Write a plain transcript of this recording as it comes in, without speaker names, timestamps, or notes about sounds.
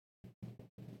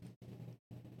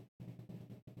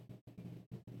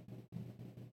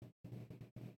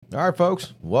All right,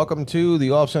 folks. Welcome to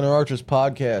the Off Center Archers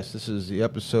podcast. This is the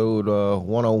episode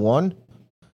 101.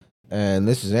 And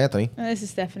this is Anthony. And this is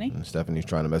Stephanie. And Stephanie's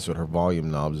trying to mess with her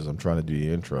volume knobs as I'm trying to do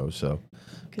the intro.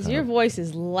 Because your voice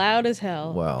is loud as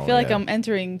hell. Well, I feel like I'm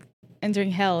entering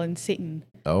hell and Satan.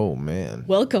 Oh, man.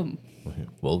 Welcome.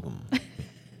 Welcome.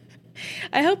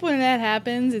 I hope when that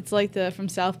happens, it's like from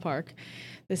South Park.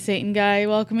 The Satan guy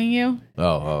welcoming you.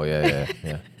 Oh, yeah.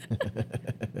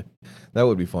 That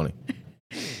would be funny.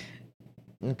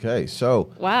 Okay,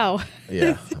 so. Wow.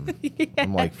 Yeah.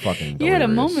 I'm like fucking delirious. You had a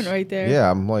moment right there. Yeah,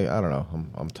 I'm like, I don't know.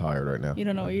 I'm tired right now. You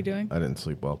don't know what you're doing? I didn't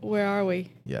sleep well. Where are we?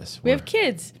 Yes. We have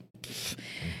kids.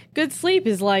 Good sleep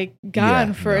is like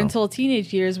gone until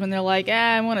teenage years when they're like,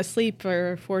 I want to sleep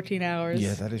for 14 hours.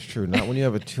 Yeah, that is true. Not when you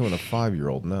have a 2 and a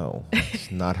 5-year-old. No,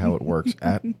 that's not how it works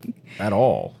at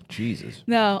all. Jesus.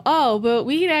 No. Oh, but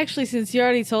we can actually, since you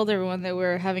already told everyone that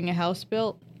we're having a house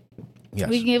built, yes,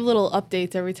 we can give little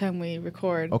updates every time we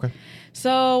record. Okay.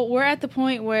 So we're at the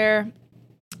point where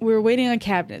we're waiting on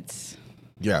cabinets.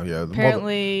 Yeah.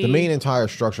 Apparently, the main entire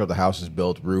structure of the house is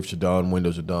built. Roofs are done.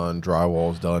 Windows are done.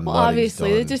 Drywall's done. Well,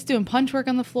 obviously, they're just doing punch work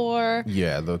on the floor.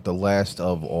 Yeah, the last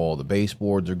of all the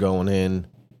baseboards are going in.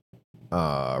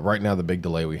 Right now, the big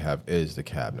delay we have is the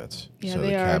cabinets. Yeah, so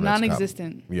they are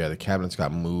non-existent. The cabinets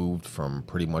got moved from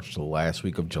pretty much the last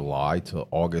week of July to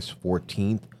August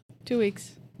 14th. 2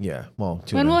 weeks. Yeah, well,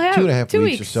 two and a half 2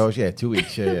 weeks or so. Yeah, 2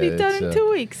 weeks. Yeah, it'll be done in 2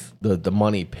 weeks. The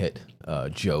money pit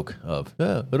joke of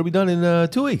it'll be done in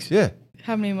 2 weeks. Yeah.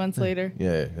 How many months later?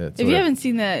 Yeah. If you haven't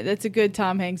seen that, that's a good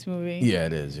Tom Hanks movie. Yeah,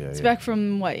 it is. Yeah, it's back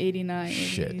from what, 89?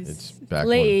 Shit, 80s. it's back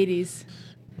late 80s.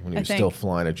 when he was still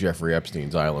flying at Jeffrey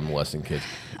Epstein's island molesting kids.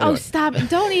 Anyway. Oh, stop!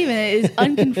 Don't even. It is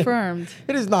unconfirmed.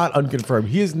 It is not unconfirmed.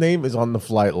 His name is on the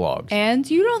flight logs. And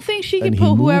you don't think she can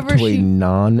put whoever she? A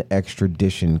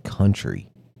non-extradition country.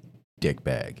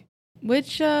 Dickbag.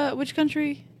 Which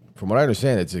country? From what I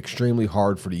understand, it's extremely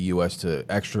hard for the U.S. to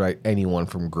extradite anyone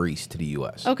from Greece to the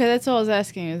U.S. Okay, that's all I was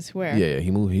asking is where. Yeah,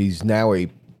 he's now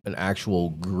an actual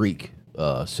Greek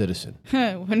citizen.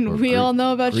 When we all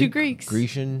know about you Greeks.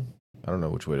 Grecian? I don't know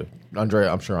which way to.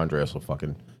 I'm sure Andreas will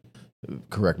fucking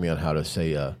correct me on how to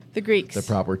say the Greeks. The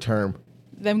proper term.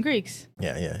 Them Greeks.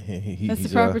 Yeah. That's the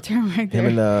proper term right there.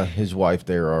 Him and his wife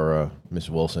there are Miss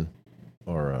Wilson.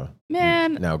 Or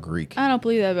man, now Greek. I don't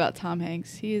believe that about Tom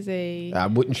Hanks. He is a.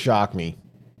 That wouldn't shock me.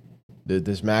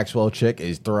 This Maxwell chick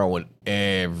is throwing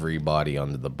everybody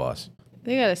under the bus.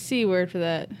 They got a C word for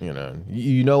that.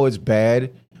 You know it's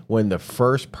bad when the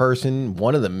first person,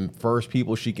 one of the first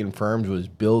people she confirmed was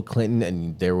Bill Clinton,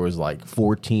 and there was like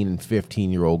 14 and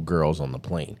 15-year-old girls on the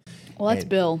plane. Well, that's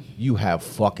Bill. You have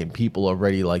fucking people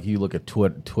already, like you look at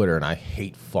Twitter, and I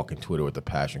hate fucking Twitter with a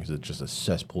passion because it's just a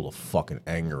cesspool of fucking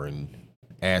anger and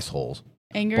assholes.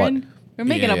 Angering? We're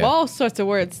making up all sorts of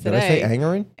words today. Did I say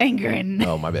angering? Angering.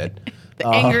 Oh, my bad. The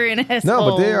angering assholes. No,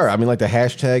 but they are. I mean, like the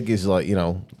hashtag is like,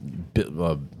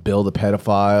 Bill the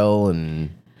pedophile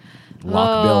and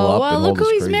lock Bill up. Well, and look all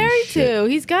who this he's married shit. to.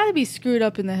 He's got to be screwed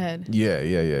up in the head. Yeah.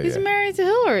 He's married to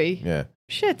Hillary. Yeah.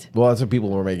 Shit. Well, that's what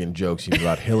people were making jokes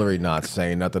about Hillary not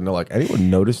saying nothing. They're like, anyone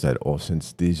noticed that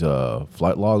since these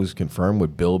flight logs confirmed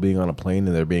with Bill being on a plane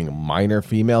and there being minor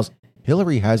females,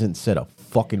 Hillary hasn't said a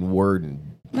fucking word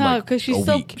in because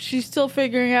she's still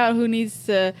figuring out who needs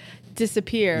to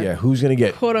disappear. Yeah, who's gonna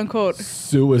get quote unquote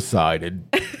suicided?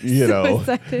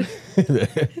 Suicided.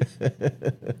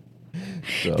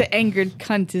 So. The angered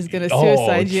cunt is gonna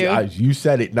suicide you. You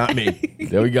said it, not me.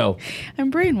 There we go. I'm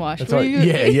brainwashed.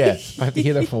 Yeah. I have to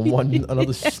hear that from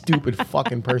another stupid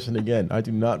fucking person again. I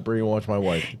do not brainwash my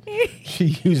wife.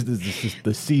 She uses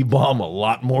the C-bomb a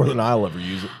lot more than I'll ever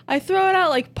use it. I throw it out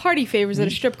like party favors at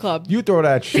a strip club. You throw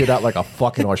that shit out like a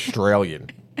fucking Australian.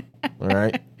 All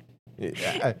right? It's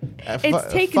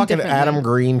taken fucking differently. Adam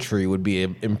Greentree would be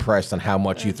impressed on how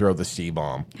much you throw the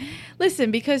C-bomb.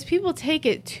 Listen, because people take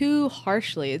it too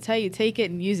harshly. It's how you take it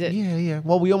and use it. Yeah.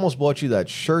 Well, we almost bought you that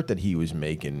shirt that he was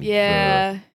making.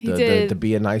 Yeah, he did. The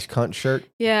Be a Nice Cunt shirt.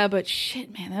 Yeah, but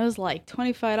shit, man, that was like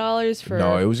 $25 for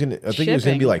No, it was gonna. I think it was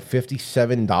gonna be like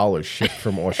 $57 shipped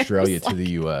from Australia to like,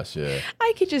 the U.S. Yeah,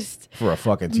 I could just for a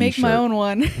fucking t-shirt. make my own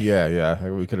one. Yeah.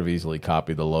 We could have easily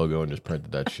copied the logo and just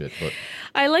printed that shit. But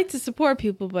I like to support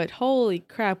people, but holy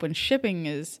crap, when shipping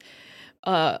is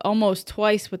almost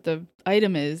twice what the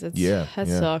item is, that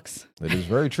sucks. It is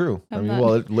very true. I mean,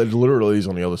 well, it literally is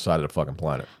on the other side of the fucking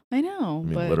planet. I know.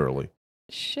 But literally.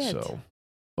 Shit. So,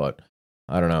 but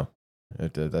I don't know.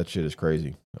 That shit is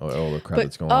crazy. All the crap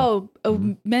that's going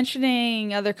on.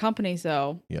 Mentioning other companies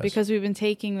though, yes. because we've been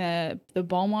taking the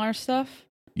Bowman stuff.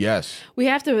 Yes. We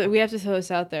have to throw this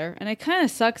out there, and it kind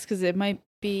of sucks because it might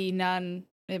be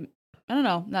I don't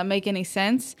know, not make any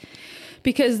sense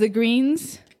because the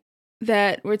greens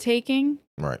that we're taking,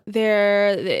 right?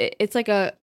 It's like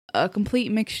a complete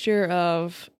mixture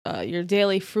of your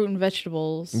daily fruit and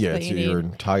vegetables. Yeah, it's your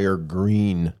entire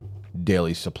green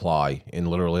daily supply in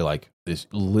literally like this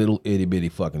little itty bitty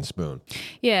fucking spoon.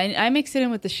 Yeah, and I mix it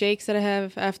in with the shakes that I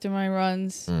have after my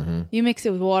runs. Mm-hmm. You mix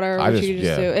it with water, which you can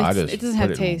just do. It doesn't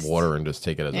have taste. In water and just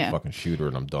take it as a fucking shooter,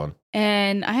 and I'm done.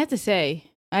 And I have to say,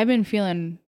 I've been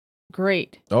feeling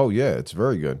great. Oh yeah, it's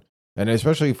very good, and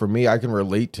especially for me, I can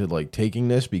relate to like taking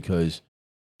this because,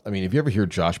 I mean, if you ever hear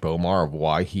Josh Bomar of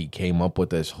why he came up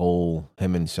with this whole,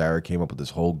 him and Sarah came up with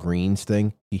this whole greens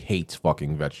thing, he hates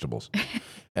fucking vegetables.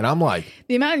 And I'm like,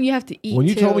 the amount you have to eat. When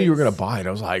you told me you were going to buy it,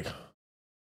 I was like,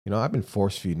 you know, I've been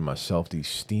force feeding myself these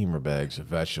steamer bags of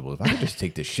vegetables. If I could just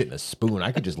take this shit in a spoon,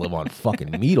 I could just live on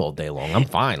fucking meat all day long. I'm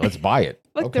fine. Let's buy it.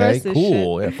 Okay,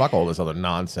 cool. Yeah, fuck all this other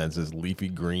nonsense, this leafy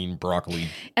green broccoli.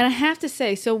 And I have to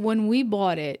say, so when we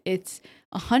bought it, it's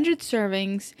 100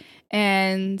 servings,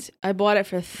 and I bought it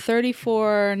for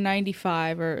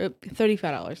 $34.95 or $35.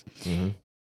 Mm-hmm.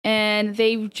 And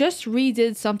they just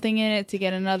redid something in it to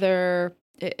get another.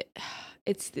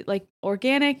 It's like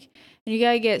organic, and you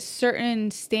gotta get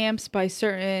certain stamps by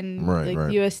certain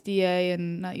USDA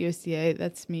and not USDA.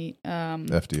 That's meat.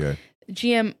 FDA.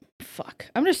 GM. Fuck.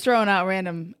 I'm just throwing out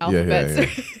random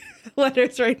alphabets,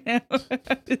 letters right now.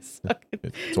 It's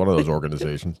one of those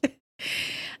organizations.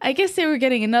 I guess they were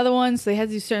getting another one, so they had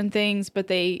to do certain things, but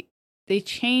they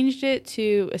changed it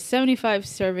to a 75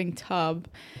 serving tub,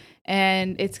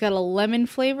 and it's got a lemon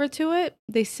flavor to it.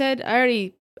 They said, I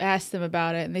already asked them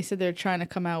about it, and they said they're trying to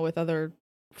come out with other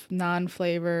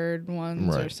non-flavored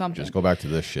ones or something. Just go back to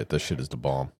this shit. This shit is the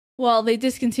bomb. Well, they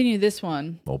discontinued this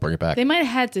one. We'll bring it back. They might have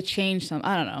had to change some.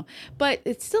 I don't know. But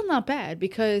it's still not bad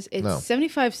because it's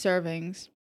 75 servings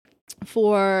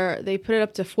they put it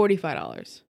up to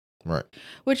 $45. Right.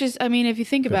 Which is, I mean, if you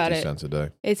think about it, 50 cents a day.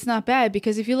 It's not bad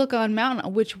because if you look on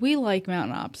Mountain, which we like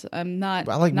Mountain Ops, I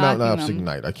like Mountain Ops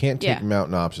Ignite. I can't take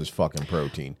Mountain Ops as fucking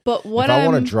protein. But what if I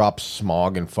want to drop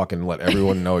smog and fucking let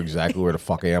everyone know exactly where the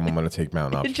fuck I am, I'm going to take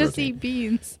Mountain Ops just protein. Eat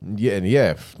beans. Yeah, and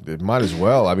it might as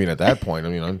well. I mean, at that point, I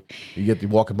mean, you get to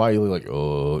walking by, you're like,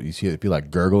 oh, you see it feel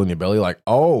like gurgle in your belly, like,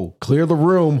 oh, clear the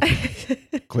room.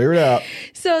 Clear it out.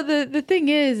 So the thing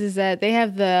is that they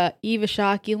have the Eva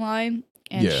Shockey line.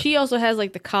 And she also has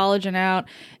like the collagen out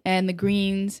and the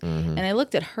greens. Mm-hmm. And I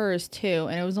looked at hers too.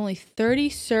 And it was only 30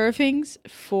 servings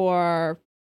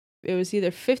it was either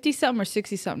 50 something or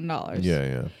 60 something dollars.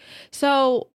 Yeah.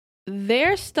 So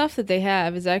their stuff that they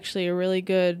have is actually a really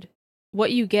good,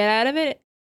 what you get out of it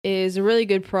is a really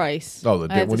good price. Oh,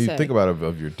 when you think about it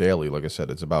of your daily, like I said,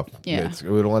 it's about,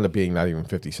 it'll end up being not even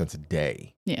 50 cents a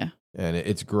day. Yeah. And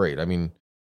it's great. I mean,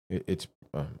 it's,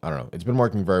 I don't know. It's been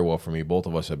working very well for me. Both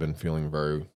of us have been feeling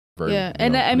very, very. Yeah,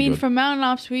 and I mean, for Mountain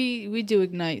Ops, we do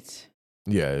Ignites.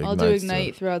 Yeah, I'll do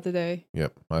Ignite throughout the day.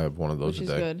 Yep, I have one of those which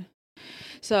a day. Which is good.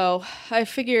 So I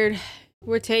figured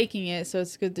we're taking it, so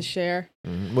it's good to share.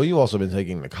 Mm-hmm. Well, you've also been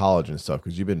taking the collagen stuff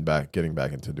because you've been getting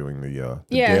back into doing the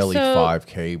daily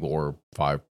 5K or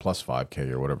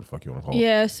 5+5K or whatever the fuck you want to call it.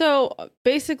 Yeah, so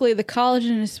basically the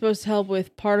collagen is supposed to help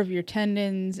with part of your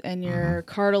tendons and your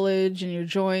cartilage and your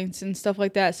joints and stuff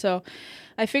like that. So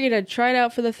I figured I'd try it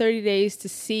out for the 30 days to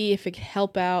see if it could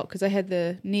help out because I had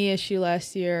the knee issue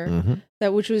last year,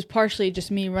 which was partially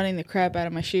just me running the crap out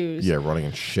of my shoes. Yeah, running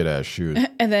in shit-ass shoes.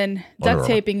 And then duct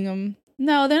taping them.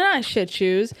 No, they're not shit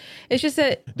shoes. It's just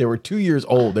that... They were 2 years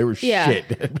old. They were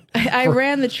shit. I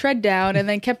ran the tread down and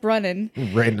then kept running.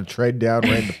 Ran the tread down,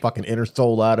 ran the fucking inner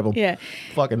sole out of them. Yeah.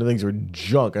 Fucking the things were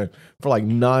junk. And for like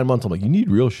 9 months, I'm like, you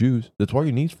need real shoes. That's why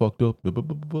your knee's fucked up.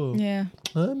 Yeah.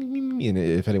 And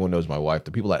if anyone knows my wife,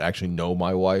 the people that actually know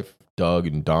my wife, Doug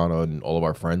and Donna and all of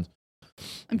our friends,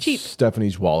 I'm cheap.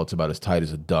 Stephanie's wallet's about as tight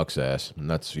as a duck's ass. And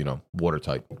that's,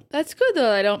 watertight. That's good,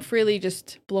 though. I don't freely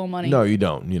just blow money. No, you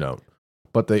don't.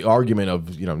 But the argument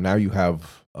of, now you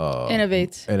have...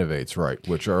 Innovates, right,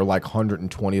 which are like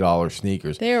 $120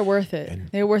 sneakers. They are worth it. And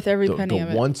they're worth every penny of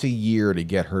it. Once a year to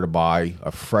get her to buy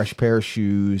a fresh pair of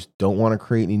shoes, don't want to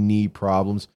create any knee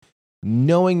problems,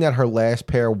 knowing that her last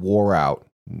pair wore out,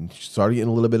 started getting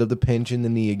a little bit of the pinch in the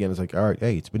knee again. It's like, all right,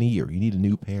 hey, it's been a year. You need a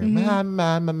new pair. And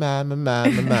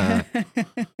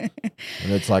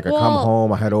it's like, I come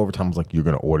home, I had overtime. I was like, you're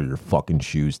going to order your fucking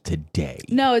shoes today.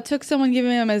 No, it took someone giving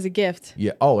them as a gift.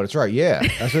 Yeah. Oh, that's right. Yeah.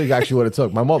 That's actually what it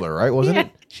took. My mother, right? Wasn't it?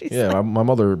 Yeah. My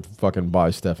mother fucking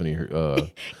buys Stephanie.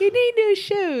 You need new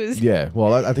shoes. Yeah.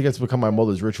 Well, I think it's become my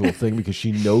mother's ritual thing because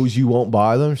she knows you won't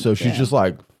buy them. So she's just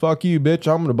like, fuck you,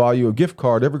 bitch. I'm going to buy you a gift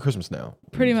card every Christmas now.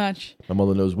 Pretty much. My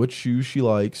mother knows which shoes she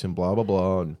likes and blah, blah,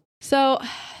 blah. And So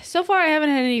far I haven't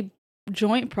had any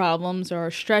joint problems or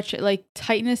stretch, like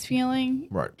tightness feeling.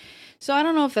 Right. So I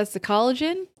don't know if that's the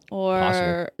collagen or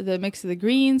Possible. the mix of the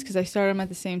greens, because I started them at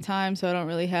the same time, so I don't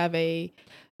really have an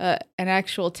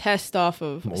actual test off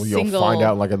of Well, single. you'll find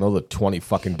out in like another 20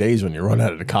 fucking days when you run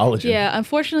out of the collagen. Yeah,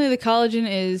 unfortunately, the collagen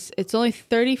it's only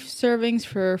 30 servings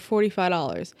for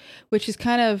 $45, which is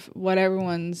kind of what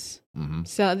everyone's.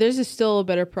 So there's still a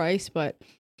better price, but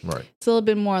Right. it's a little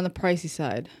bit more on the pricey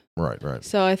side. Right.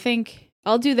 So I think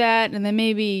I'll do that, and then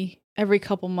maybe every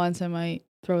couple months I might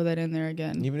throw that in there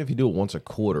again. Even if you do it once a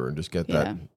quarter and just get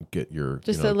your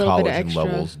just a little bit of collagen extra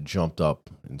levels jumped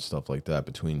up and stuff like that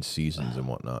between seasons and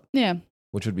whatnot. Yeah.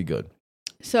 Which would be good.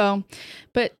 So,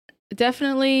 but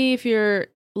definitely if you're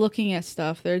looking at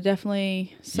stuff, there are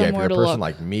definitely somewhere if to you're a person look.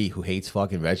 like me who hates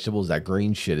fucking vegetables, that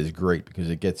green shit is great because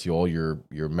it gets you all your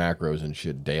macros and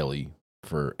shit daily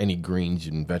for any greens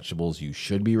and vegetables you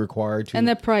should be required to. And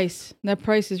that price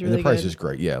is really good. The price is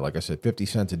great. Yeah, like I said, 50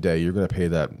 cents a day. You're going to pay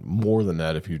that more than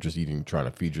that if you're just trying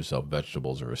to feed yourself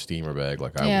vegetables or a steamer bag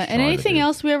like I was trying and anything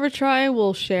else we ever try,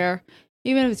 we'll share,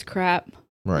 even if it's crap.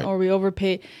 Right. Or we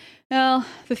overpay. Well,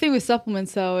 the thing with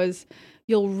supplements, though, is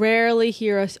you'll rarely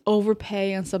hear us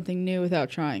overpay on something new without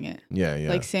trying it. Yeah.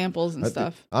 Like samples and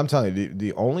stuff. I'm telling you,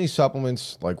 the only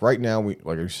supplements, like right now,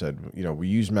 like I said, we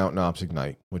use Mountain Ops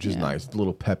Ignite, which is nice. A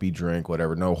little peppy drink,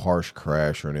 whatever, no harsh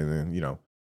crash or anything,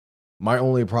 My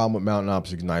only problem with Mountain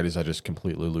Ops Ignite is I just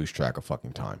completely lose track of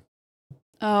fucking time.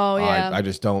 Oh, yeah. I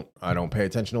just don't pay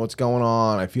attention to what's going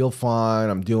on. I feel fine.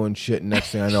 I'm doing shit. And next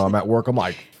thing I know, I'm at work. I'm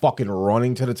like fucking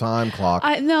running to the time clock.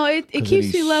 It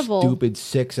keeps me level. Stupid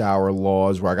 6-hour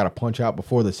laws where I got to punch out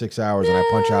before the 6 hours and I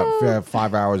punch out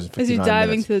 5 hours and 59 minutes. As you're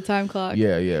diving to the time clock.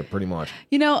 Yeah, pretty much.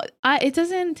 It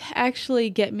doesn't actually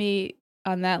get me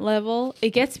on that level.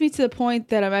 It gets me to the point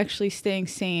that I'm actually staying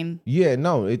sane. Yeah,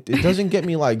 no, it doesn't get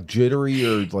me like jittery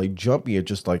or like jumpy. It's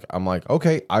just like, I'm like,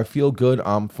 okay, I feel good.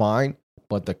 I'm fine.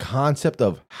 But the concept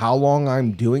of how long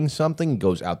I'm doing something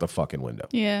goes out the fucking window.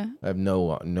 Yeah. I have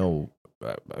no,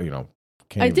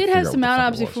 I did have some Mount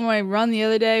Ops before my run the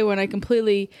other day when I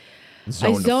completely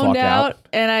zoned out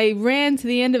and I ran to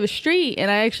the end of a street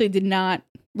and I actually did not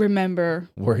remember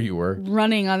where you were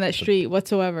running on that street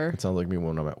whatsoever. It sounds like me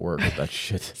when I'm at work with that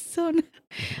shit. So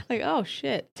like, oh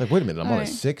shit. It's like, wait a minute, I'm on a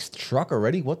 6th truck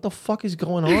already? What the fuck is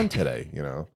going on today?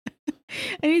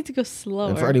 I need to go slower.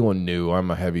 And for anyone new, I'm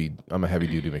a heavy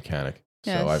duty mechanic.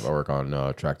 Yes. So I work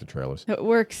on tractor trailers. It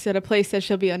works at a place that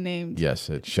shall be unnamed. Yes,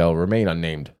 it shall remain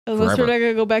unnamed. Unless forever. we're not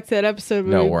going to go back to that episode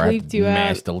where we bleeped you out.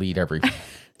 Mass delete every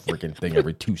freaking thing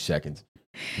every 2 seconds.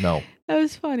 No. That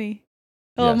was funny.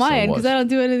 Oh, on my end, because I don't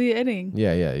do any of the editing.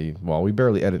 Yeah. Well, we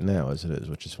barely edit now as it is,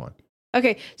 which is fine.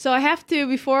 Okay, so I have to,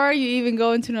 before you even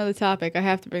go into another topic, I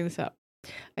have to bring this up.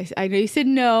 I know you said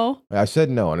no. I said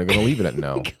no, and I'm going to leave it at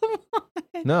no. Come on.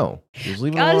 No. Just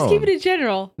leave it alone. I'll just keep it in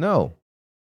general. No.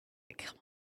 Come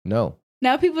on. No.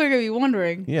 Now people are going to be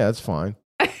wondering. Yeah, that's fine.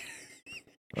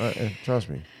 Trust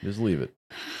me. Just leave it.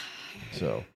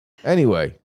 So,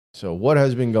 anyway, what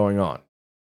has been going on?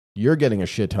 You're getting a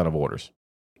shit ton of orders.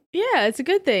 Yeah, it's a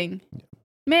good thing.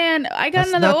 Man, I got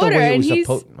another order, and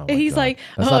he's like,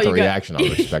 that's not the reaction I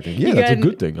was expecting. Yeah, that's a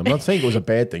good thing. I'm not saying it was a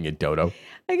bad thing, you dodo.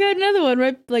 I got another one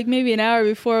right, like maybe an hour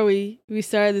before we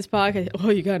started this podcast. Oh,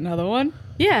 you got another one?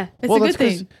 Yeah, it's a good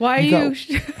thing. Why are you?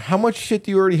 How much shit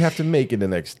do you already have to make in the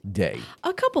next day?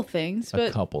 A couple things.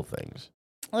 A couple things.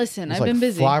 Listen, I've been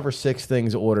busy. 5 or 6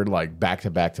 things ordered like back to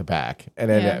back to back, and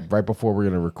then right before we're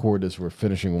gonna record this, we're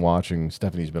finishing watching.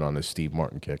 Stephanie's been on this Steve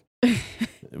Martin kick.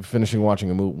 Finishing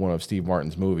watching one of Steve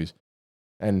Martin's movies,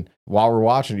 and while we're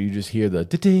watching, you just hear the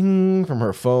ding from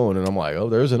her phone, and I'm like, oh,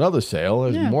 there's another sale.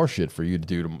 There's more shit for you to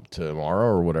do tomorrow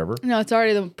or whatever. No, it's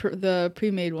already the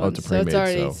pre-made one. Oh, it's a pre-made, so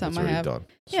it's already something I have. Done.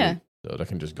 Yeah, so that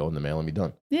can just go in the mail and be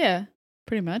done. Yeah,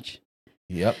 pretty much.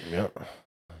 Yep.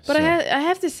 But I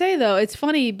have to say though, it's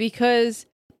funny because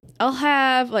I'll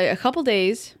have like a couple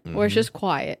days where it's just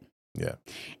quiet. Yeah,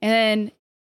 and then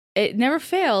it never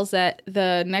fails that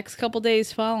the next couple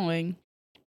days following,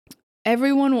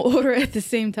 everyone will order at the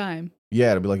same time.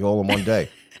 Yeah, it'll be like all in one day.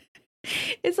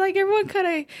 It's like everyone kind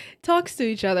of talks to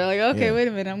each other. Like, okay, wait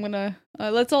a minute, I'm gonna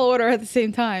let's all order at the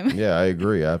same time. Yeah, I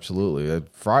agree, absolutely.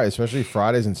 Friday, especially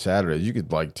Fridays and Saturdays, you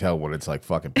could like tell when it's like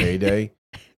fucking payday.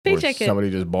 Paycheck.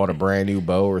 Somebody just bought a brand new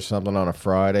bow or something on a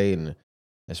Friday, and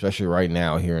especially right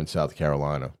now here in South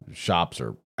Carolina, shops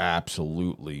are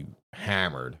absolutely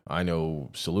hammered. I know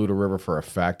Saluda River for a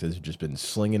fact has just been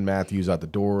slinging Matthews out the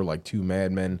door like 2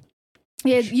 madmen.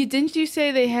 Yeah, didn't you say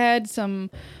they had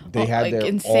some? They had like their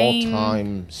insane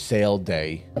all-time sale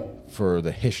day for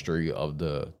the history of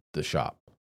the shop.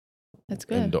 That's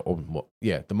good. And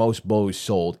the most bows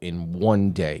sold in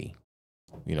one day.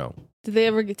 You know. Did they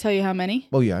ever tell you how many?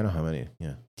 Oh yeah, I know how many.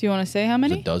 Yeah. Do you want to say how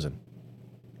many? It's a dozen.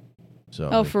 So.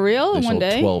 Oh, for real? In one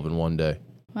day? 12 in one day.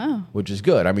 Wow. Which is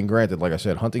good. I mean, granted, like I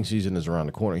said, hunting season is around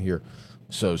the corner here.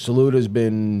 So Saluta's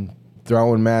been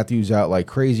throwing Matthews out like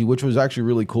crazy, which was actually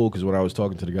really cool because when I was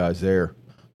talking to the guys there,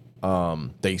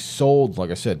 they sold,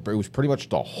 like I said, it was pretty much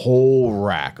the whole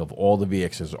rack of all the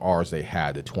VXRs they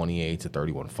had, the 28s, the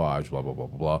 31.5s, blah, blah, blah,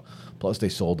 blah, blah. Plus they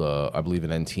sold, I believe,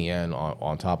 an NTN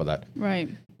on top of that. Right.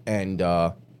 And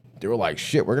they were like,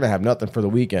 shit, we're going to have nothing for the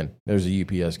weekend. There's a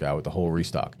UPS guy with the whole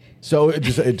restock. So it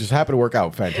just happened to work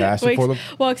out fantastic for them.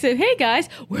 Walks in, hey guys,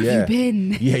 where have you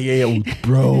been? Yeah.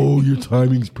 Bro, your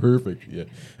timing's perfect. Yeah.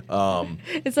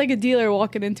 It's like a dealer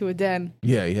walking into a den.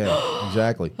 Yeah,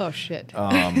 exactly. Oh shit.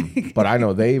 But I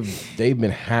know they've been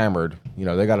hammered. You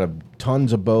know, they got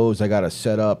tons of bows. They got a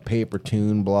set up, paper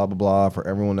tune, blah blah blah for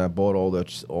everyone that bought all the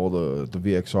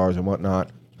VXRs and whatnot.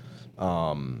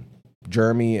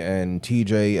 Jeremy and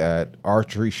TJ at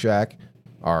Archery Shack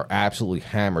are absolutely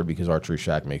hammered because Archery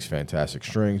Shack makes fantastic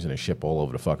strings and they ship all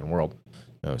over the fucking world.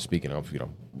 Speaking of,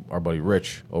 our buddy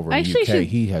Rich over in the UK,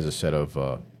 he has a set of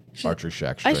Archery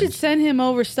Shack strings. I should send him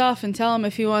over stuff and tell him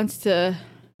if he wants to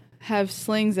have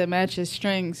slings that match his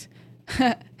strings.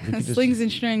 Slings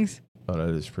and strings. Oh, that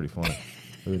is pretty funny.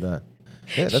 Look at that.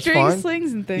 Yeah, that's strings, fine.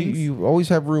 slings, and things. You always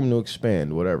have room to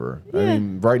expand, whatever. Yeah. I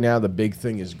mean, right now the big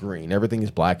thing is green. Everything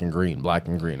is black and green, black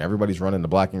and green. Everybody's running the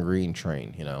black and green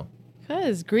train,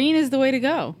 Because green is the way to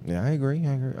go. Yeah, I agree.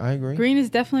 Green is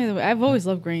definitely the way. I've always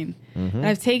loved green. Mm-hmm. And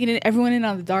I've taken everyone in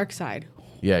on the dark side.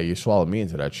 Yeah, you swallowed me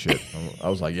into that shit. I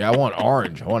was like, I want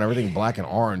orange. I want everything black and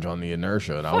orange on the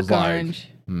inertia. And I was like, orange.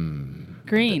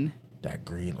 Green. That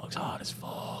green looks hot as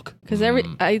fuck. Because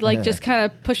I just kind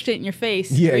of pushed it in your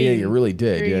face. Yeah, you really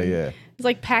did. Green. Yeah. It's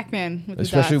like Pac-Man with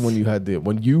especially the dots.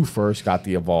 when you first got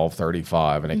the Evolve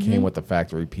 35 and it came with the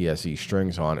factory PSE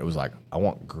strings on, it was like, I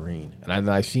want green. And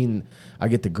I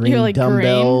get the green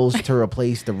dumbbells to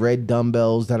replace the red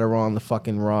dumbbells that are on the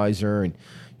fucking riser, and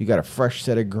you got a fresh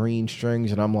set of green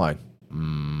strings, and I'm like,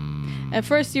 At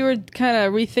first you were kind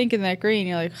of rethinking that green.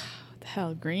 You're like, what the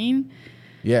hell, green?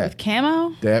 Yeah. With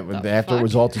camo? After it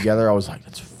was all together, I was like,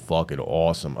 that's fucking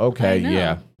awesome. Okay,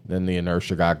 yeah. Then the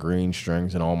inertia got green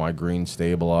strings and all my green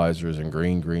stabilizers and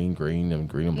green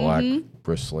and black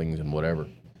bristlings and whatever.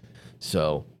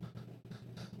 So,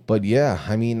 but yeah,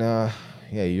 I mean,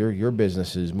 your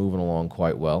business is moving along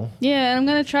quite well. Yeah, and I'm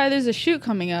going to try, there's a shoot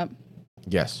coming up.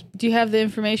 Yes. Do you have the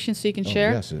information so you can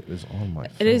share? Yes, it is on my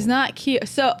phone. It is not cute.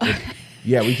 So,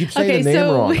 yeah, we keep saying the name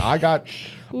wrong. I got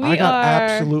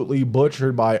absolutely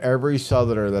butchered by every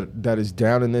Southerner that is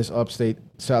down in this upstate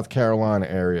South Carolina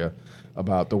area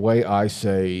about the way I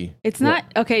say. It's not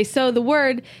okay. So the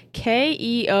word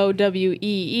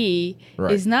Keowee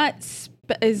is not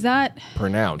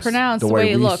pronounced the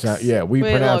way it looks. We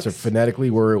pronounce it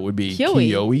phonetically where it would be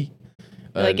Keowee.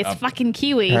 Like it's fucking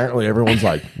Kiwi. Apparently, everyone's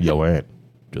like, "Yo, Aunt,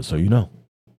 just so you know,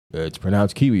 it's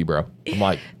pronounced Kiwi, bro." I'm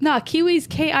like, "Nah, Kiwi's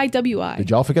Kiwi." Did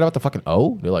y'all forget about the fucking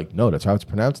O? They're like, "No, that's how it's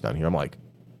pronounced down here." I'm like,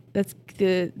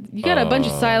 you got a bunch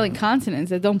of silent consonants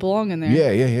that don't belong in there.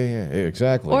 Yeah,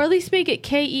 exactly. Or at least make it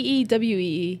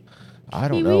Keewee. I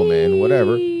don't know, man.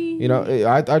 Whatever.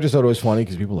 I just thought it was funny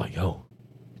because people are like, "Yo,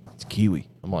 it's Kiwi."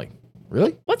 I'm like,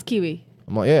 "Really? What's Kiwi?"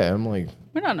 I'm like, "Yeah." I'm like,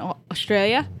 "We're not in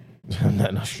Australia." I'm not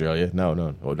in Australia.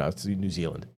 No. Oh, no, it's New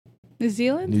Zealand. New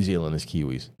Zealand? New Zealand is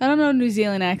Kiwis. I don't know New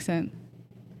Zealand accent.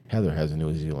 Heather has a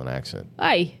New Zealand accent.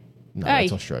 Aye. No,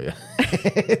 that's Australia.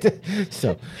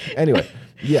 So, anyway,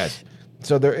 yes.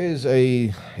 So there is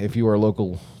if you are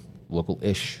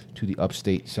local-ish to the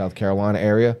upstate South Carolina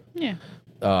area. Yeah.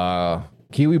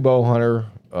 Keowee bow hunter.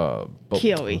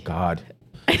 Keowee. Oh, God.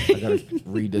 I got to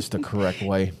read this the correct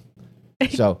way.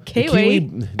 So the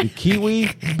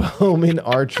Keowee Bowman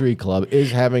Archery Club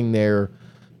is having their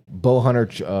bow hunter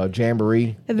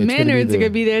jamboree. And the Mandarins are going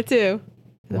to be there too.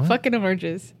 The fucking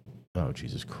oranges. Oh,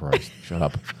 Jesus Christ. Shut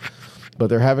up.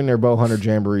 But they're having their bow hunter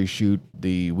jamboree shoot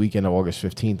the weekend of August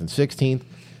 15th and 16th.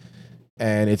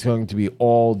 And it's going to be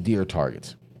all deer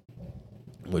targets,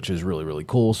 which is really, really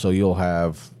cool. So you'll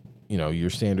have, your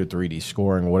standard 3D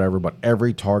scoring or whatever, but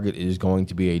every target is going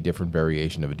to be a different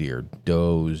variation of a deer.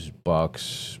 Does,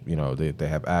 bucks, they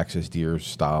have access deer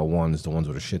style ones, the ones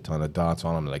with a shit ton of dots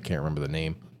on them that I can't remember the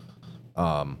name.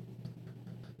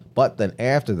 But then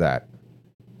after that,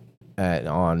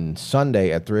 on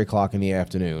Sunday at 3 o'clock in the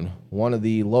afternoon, one of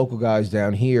the local guys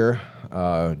down here,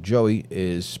 Joey,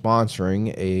 is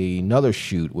sponsoring another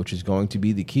shoot, which is going to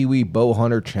be the Keowee Bow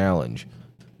Hunter Challenge.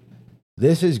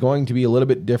 This is going to be a little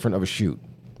bit different of a shoot.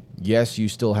 Yes, you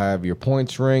still have your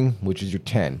points ring, which is your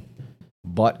 10,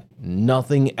 but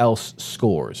nothing else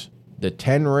scores. The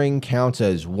 10 ring counts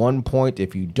as 1 point.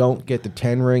 If you don't get the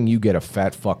 10 ring, you get a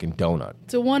fat fucking donut.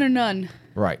 It's a one or none.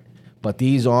 Right. But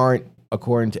these aren't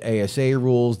according to ASA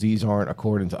rules. These aren't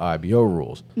according to IBO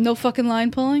rules. No fucking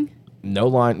line pulling? No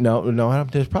line. No.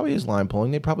 There probably is line pulling.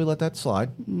 They probably let that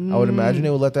slide. I would imagine they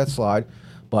would let that slide.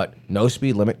 But no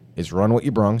speed limit is run what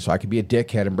you brung. So I could be a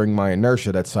dickhead and bring my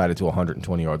inertia that sided to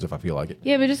 120 yards if I feel like it.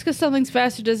 Yeah, but just because something's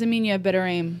faster doesn't mean you have better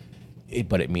aim.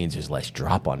 But it means there's less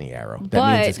drop on the arrow.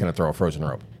 That means it's going to throw a frozen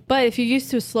rope. But if you're used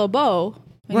to a slow bow...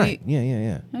 Right.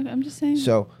 Yeah. I'm just saying.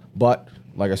 So, but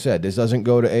like I said, this doesn't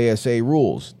go to ASA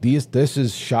rules. This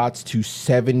is shots to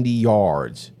 70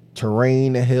 yards.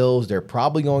 Terrain, hills. They're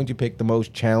probably going to pick the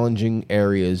most challenging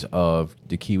areas of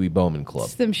the Keowee Bowman Club.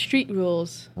 It's them street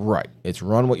rules. Right. It's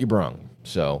run what you brung.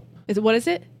 So. What is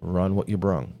it? Run what you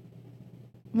brung.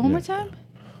 One more time?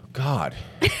 God.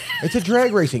 It's a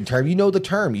drag racing term. You know the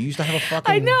term. You used to have a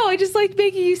fucking... I know. I just like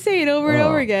making you say it over and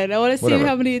over again. I want to see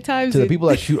how many times... To the people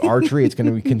that shoot archery, it's going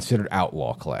to be considered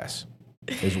outlaw class,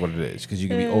 is what it is. Because you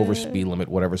can be over speed limit,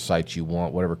 whatever sights you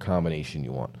want, whatever combination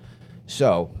you want.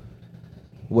 So,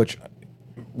 which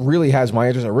really has my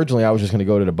interest. Originally, I was just going to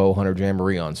go to the Bow Hunter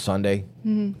Jamboree on Sunday.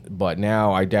 Mm-hmm. But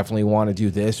now I definitely want to do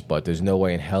this, but there's no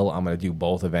way in hell I'm going to do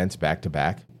both events back to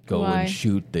back. Go and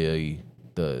shoot the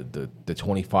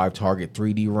 25 target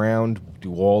 3D round,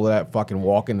 do all of that fucking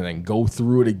walking, and then go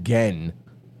through it again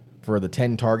for the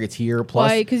 10 targets here.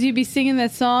 Plus, why? Because you'd be singing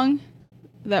that song.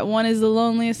 That one is the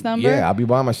loneliest number. Yeah, I'll be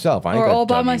by myself. I ain't got all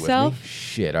by Dougie myself. With me.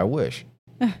 Shit, I wish.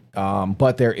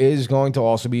 But there is going to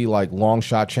also be like long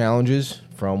shot challenges.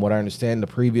 From what I understand, the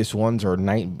previous ones are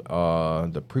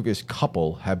the previous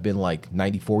couple have been like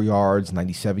 94 yards,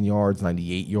 97 yards,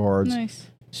 98 yards. Nice.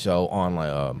 So on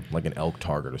like an elk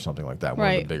target or something like that,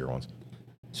 one of the bigger ones.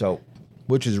 So,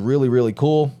 which is really, really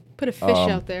cool. Put a fish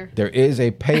out there. There is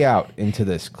a payout into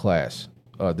this class,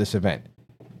 this event.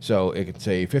 So it's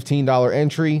a $15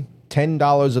 entry.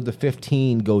 $10 of the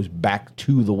 15 goes back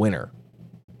to the winner.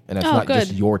 And that's not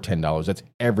just your $10. That's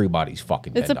everybody's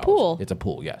fucking $10. It's a pool. It's a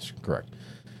pool, yes, correct.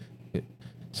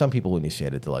 Some people, when you say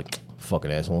it, they're like, fucking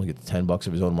asshole, he gets $10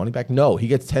 of his own money back. No, he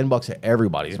gets $10 of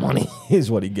everybody's money is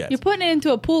what he gets. You're putting it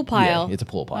into a pool pile. Yeah, it's a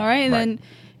pool pile. All right, and then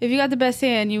if you got the best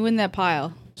hand, you win that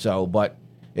pile. So, but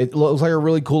it looks like a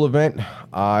really cool event.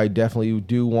 I definitely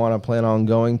do want to plan on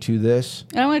going to this.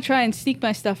 And I want to try and sneak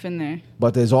my stuff in there.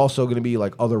 But there's also going to be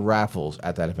like other raffles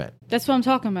at that event. That's what I'm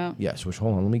talking about. Yes, which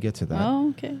hold on, let me get to that. Oh,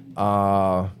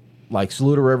 okay. Like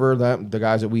Saluda River, the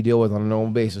guys that we deal with on a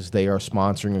normal basis, they are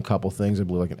sponsoring a couple things. I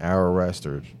believe like an arrow rest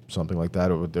or something like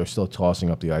that. Or they're still tossing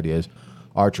up the ideas.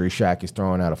 Archery Shack is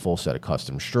throwing out a full set of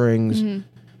custom strings. Mm-hmm.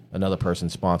 Another person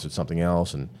sponsored something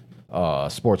else, and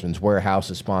Sportsman's Warehouse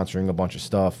is sponsoring a bunch of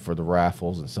stuff for the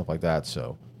raffles and stuff like that.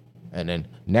 So, and then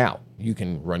now you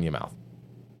can run your mouth.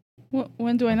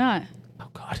 When do I not? Oh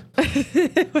God.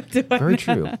 Very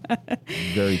true.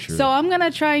 Very true. So I'm gonna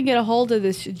try and get a hold of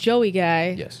this Joey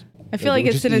guy. Yes. I feel like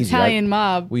it's an Italian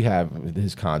mob. We have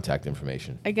his contact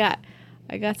information. I got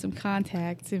some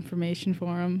contact information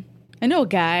for him. I know a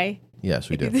guy. Yes,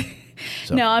 we do.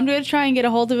 So. No, I'm going to try and get a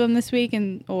hold of him this week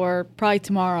or probably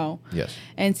tomorrow. Yes.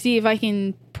 And see if I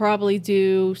can probably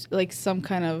do like some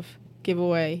kind of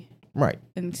giveaway. Right.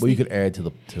 Well, you could add to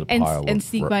the pile. And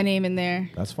sneak my name in there.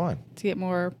 That's fine. To get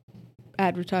more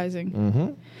advertising. Mm-hmm.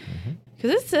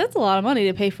 Because it's a lot of money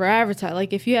to pay for advertising.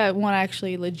 Like if you want to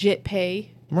actually legit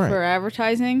pay for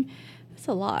advertising, that's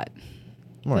a lot.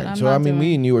 Right. So, I mean,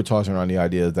 me and you were tossing around the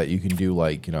idea that you can do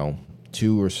like,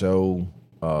 2 or so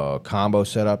combo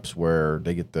setups where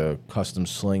they get the custom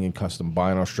sling and custom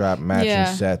vinyl strap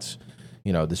matching sets.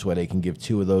 This way they can give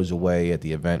 2 of those away at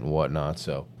the event and whatnot.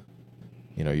 So,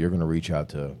 you're going to reach out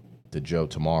to Joe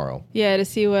tomorrow. Yeah, to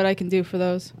see what I can do for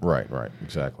those. Right,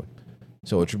 exactly.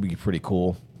 So it should be pretty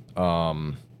cool.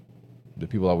 The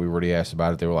people that we already asked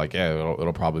about it, they were like, yeah,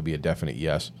 it'll probably be a definite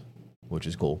yes, which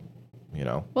is cool.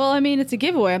 Well, I mean, it's a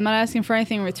giveaway. I'm not asking for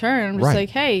anything in return. I'm just like,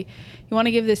 hey, you want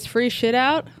to give this free shit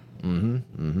out?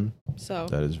 Mm-hmm. So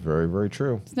that is very, very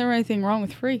true. There's never anything wrong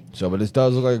with free. So, but this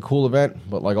does look like a cool event.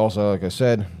 But like I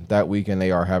said, that weekend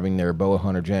they are having their Bow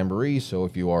Hunter Jamboree. So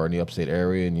if you are in the upstate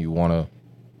area and you want to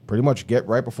pretty much get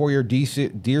right before your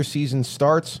deer season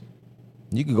starts,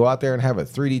 you can go out there and have a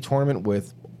 3D tournament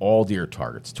with all deer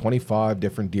targets. 25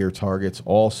 different deer targets,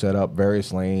 all set up,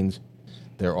 various lanes.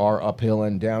 There are uphill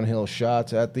and downhill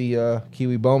shots at the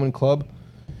Keowee Bowman Club.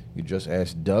 You just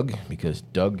asked Doug, because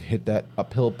Doug hit that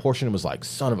uphill portion and was like,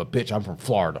 son of a bitch, I'm from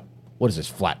Florida. What is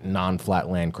this non-flat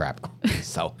land crap?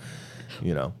 So,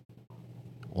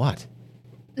 What?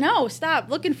 No, stop.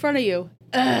 Look in front of you.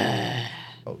 Ugh.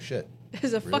 Oh, shit.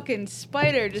 There's a fucking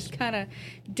spider just kind of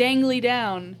dangly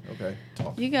down. Okay,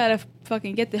 talk. You gotta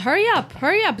fucking get the... Hurry up.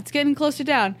 It's getting closer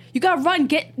down. You gotta run.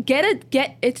 Get it.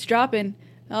 It's dropping.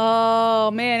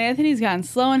 Oh, man. Anthony's gotten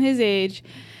slow in his age.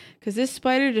 Because this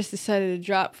spider just decided to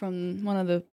drop from one of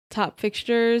the top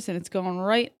fixtures. And it's going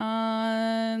right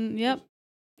on... Yep.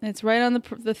 It's right on the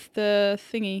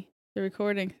thingy. The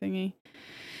recording thingy.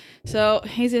 So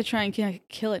he's gonna try and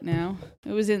kill it now.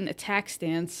 It was in attack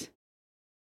stance.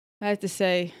 I have to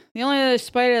say, the only other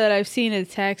spider that I've seen in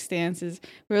attack stance is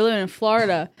we were living in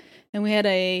Florida, and we had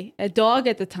a dog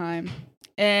at the time,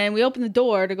 and we opened the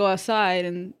door to go outside,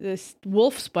 and this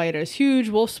wolf spider, this huge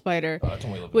wolf spider,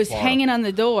 was hanging on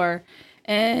the door,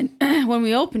 and when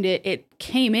we opened it, it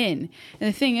came in,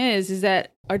 and the thing is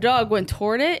that our dog went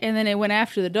toward it, and then it went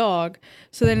after the dog.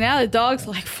 So then now the dog's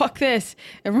like, fuck this,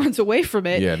 and runs away from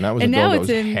it. Yeah, and that was a dog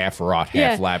that was half rot,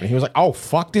 half lab. And he was like, oh,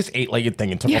 fuck this 8-legged thing,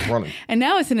 and took off running. And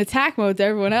now it's in attack mode to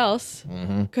everyone else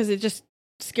because it just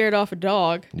scared off a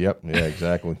dog. Yep, yeah,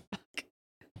 exactly.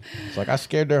 It's like, I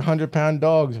scared their 100-pound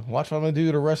dogs. Watch what I'm going to do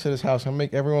to the rest of this house. I'm going to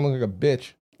make everyone look like a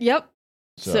bitch. Yep.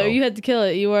 So you had to kill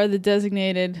it. You are the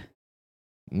designated...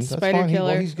 spider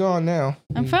killer. He's gone now.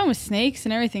 I'm fine with snakes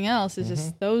and everything else. It's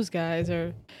just those guys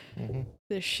are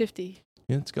they're shifty.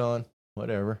 It's gone.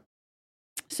 Whatever.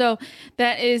 So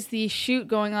that is the shoot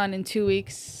going on in 2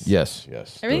 weeks. Yes.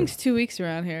 Everything's 2 weeks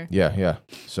around here. Yeah.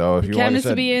 So if you want cabinets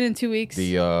will be in 2 weeks.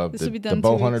 This will be done. The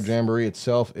Bow Hunter Jamboree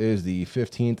itself is the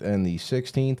 15th and the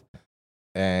 16th,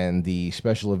 and the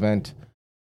special event.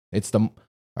 All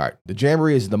right. The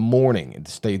Jamboree is the morning.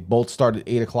 They both start at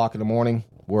 8:00 in the morning.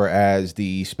 Whereas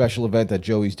the special event that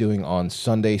Joey's doing on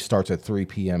Sunday starts at 3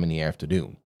 p.m. in the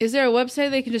afternoon. Is there a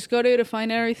website they can just go to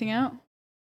find everything out?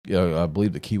 Yeah, I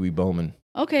believe the Keowee Bowman.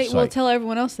 Okay, site. Well, tell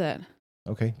everyone else that.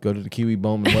 Okay, go to the Keowee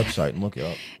Bowman website and look it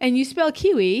up. And you spell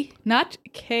Keowee, not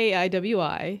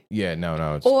Kiwi. Yeah,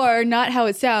 no. It's... Or not how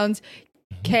it sounds,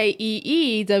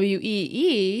 Keewee.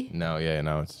 No,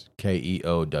 it's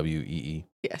Keowee.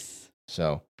 Yes.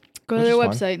 So go to their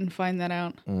website and find that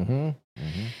out.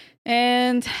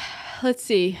 And let's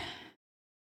see.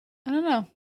 I don't know.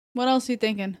 What else are you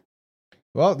thinking?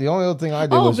 Well, the only other thing I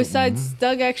did was... besides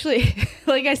Doug, actually,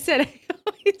 like I said, I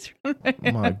always remember.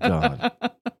 Oh, my God.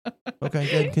 Okay,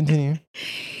 good. Continue.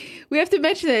 We have to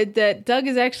mention that Doug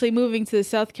is actually moving to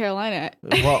South Carolina.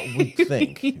 Well, we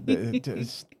think. We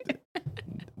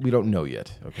don't know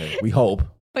yet, okay? We hope.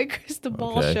 My crystal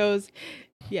ball shows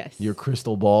yes. Your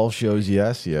crystal ball shows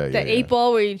yes? Yeah. The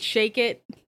 8-ball where you shake it.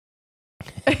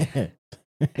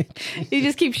 You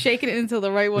just keep shaking it until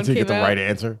the right one came out. Until you get the right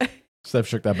answer. Steph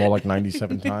shook that ball like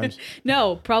 97 times.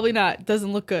 No, probably not.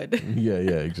 Doesn't look good. Yeah,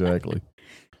 exactly.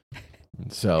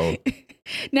 So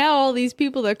now all these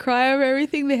people that cry over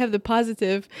everything, they have the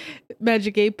positive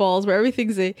magic 8-balls where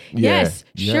everything's yes,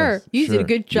 sure. You did a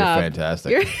good job. You're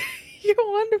fantastic. You're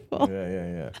wonderful.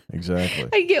 Yeah. Exactly.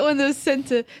 I get one of those sent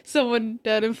to someone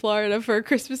down in Florida for a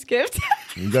Christmas gift.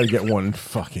 You got to get one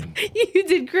fucking... You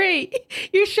did great.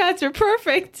 Your shots are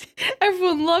perfect.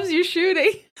 Everyone loves your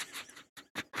shooting.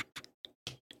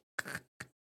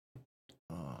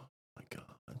 Oh, my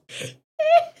God.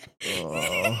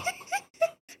 Oh.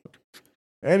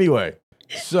 Anyway,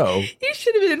 so... You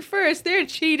should have been first. They're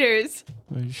cheaters.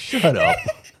 Shut up.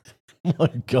 Oh,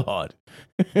 my God.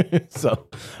 So,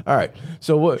 all right.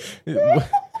 So what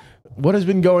has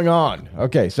been going on?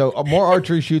 Okay, so more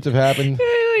archery shoots have happened.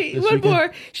 Wait, one weekend.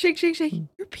 More. Shake.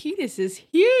 Your penis is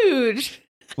huge.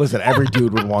 Listen, every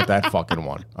dude would want that fucking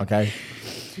one. Okay,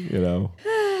 Oh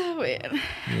man.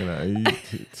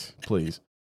 Please.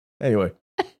 Anyway,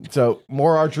 so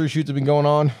more archery shoots have been going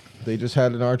on. They just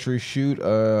had an archery shoot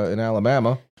in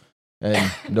Alabama,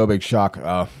 and no big shock,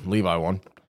 Levi won.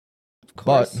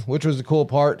 But, which was the cool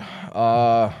part,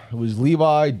 it was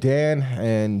Levi, Dan,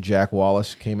 and Jack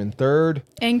Wallace came in third.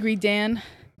 Angry Dan.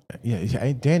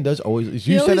 Yeah, Dan does always...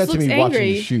 You said that to me watching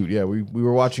the shoot. Yeah, we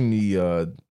were watching the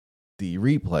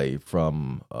replay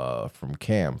from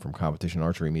Cam, from Competition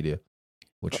Archery Media,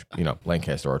 which,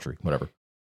 Lancaster Archery, whatever.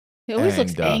 He always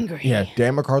looks angry. Yeah,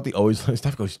 Dan McCarthy always...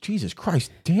 Steph goes, Jesus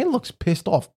Christ, Dan looks pissed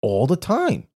off all the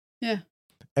time. Yeah.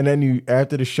 And then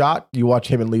after the shot, you watch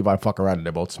him and Levi fuck around, and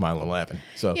they're both smiling and laughing.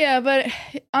 So yeah, but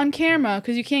on camera,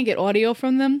 because you can't get audio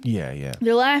from them. Yeah.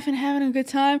 They're laughing, having a good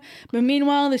time. But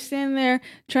meanwhile, they're standing there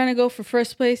trying to go for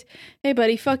first place. Hey,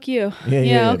 buddy, fuck you.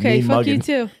 Yeah, okay, fuck mugging.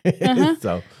 You too.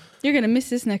 So you're going to miss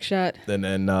this next shot. And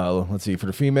then, let's see, for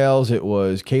the females, it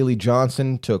was Kaylee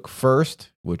Johnson took first,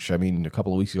 which, a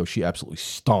couple of weeks ago, she absolutely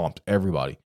stomped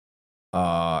everybody.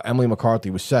 Emily McCarthy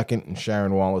was second, and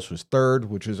Sharon Wallace was third,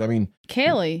 which is,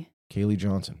 Kaylee. Kaylee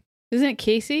Johnson. Isn't it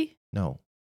Casey? No.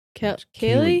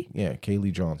 Kaylee? Yeah,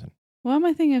 Kaylee Johnson. Why am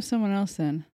I thinking of someone else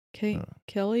then?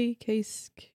 Kelly?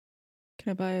 Case.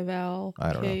 Can I buy a vowel?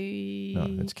 I don't know.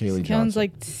 No, it's Kaylee Johnson. Sounds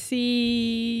like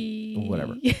C.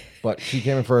 Whatever. But she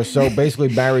came in first. So basically,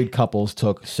 married couples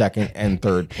took second and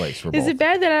third place for both. Is it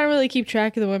bad that I don't really keep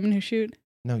track of the women who shoot?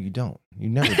 No, you don't. You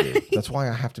never did. That's why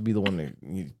I have to be the one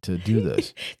to do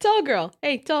this. Tall girl.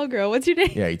 Hey, tall girl. What's your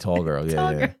name? Yeah, you tall girl. Yeah,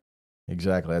 Tall yeah. girl.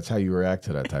 Exactly. That's how you react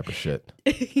to that type of shit.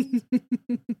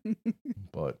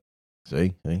 But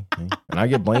see, and I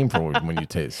get blamed for it when you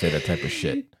say that type of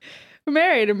shit. We're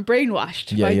married and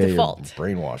brainwashed by default. You're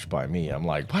brainwashed by me. I'm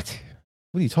like, what?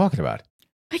 What are you talking about?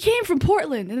 I came from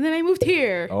Portland and then I moved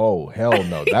here. Oh, hell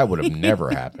no. That would have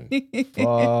never happened.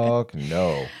 Fuck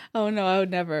no. Oh, no, I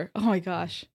would never. Oh, my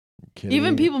gosh.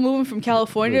 Even people moving from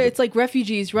California, it's like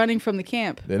refugees running from the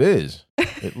camp. It is.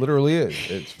 It literally is.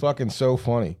 It's fucking so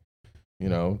funny. You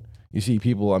know, you see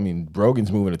people, I mean,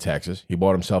 Brogan's moving to Texas. He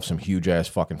bought himself some huge ass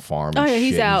fucking farm. Oh, yeah,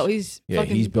 he's out. He's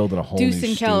building a whole new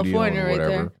studio California or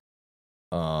whatever. right there.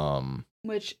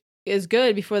 Which is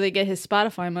good before they get his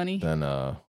Spotify money. Then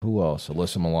who else?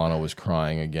 Alyssa Milano was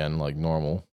crying again like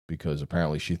normal because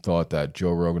apparently she thought that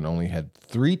Joe Rogan only had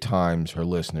 3 times her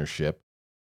listenership.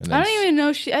 And I didn't even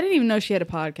know she had a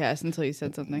podcast until you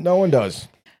said something. No one does.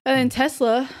 And then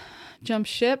Tesla jumped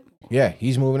ship. Yeah,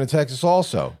 he's moving to Texas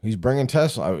also. He's bringing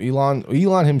Tesla.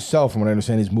 Elon himself, from what I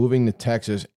understand, is moving to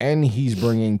Texas, and he's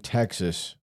bringing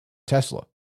Tesla.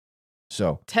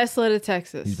 So Tesla to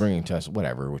Texas. He's bringing Tesla,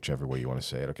 whichever way you want to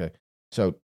say it, okay?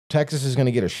 So Texas is going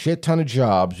to get a shit ton of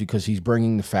jobs because he's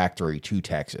bringing the factory to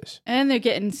Texas. And they're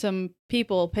getting some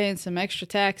people paying some extra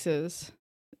taxes.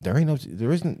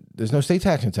 There's no state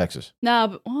tax in Texas. Nah,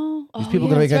 but these people are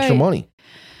going to make extra money.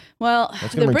 Well,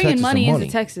 they're bringing money into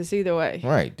Texas either way.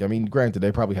 Right. I mean, granted,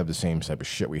 they probably have the same type of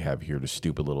shit we have here, the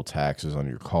stupid little taxes on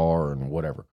your car and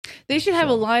whatever. They should have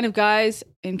a line of guys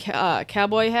in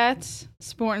cowboy hats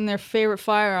sporting their favorite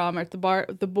firearm at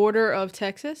the border of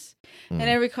Texas. And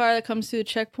every car that comes to the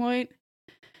checkpoint,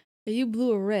 are you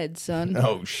blue or red, son?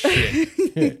 Oh,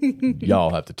 shit.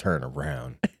 Y'all have to turn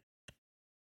around.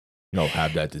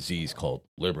 Have that disease called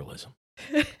liberalism.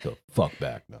 So fuck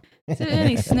back. No. Is there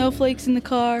any snowflakes in the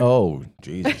car? Oh,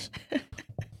 Jesus.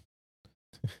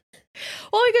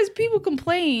 Well, because people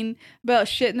complain about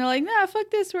shit and they're like, nah, fuck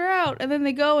this, we're out. And then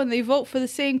they go and they vote for the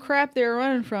same crap they were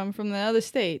running from the other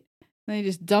state. And they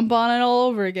just dump on it all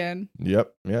over again.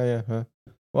 Yep. Yeah. Huh.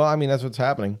 Well, I mean, that's what's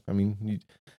happening. I mean,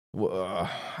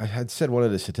 I had said one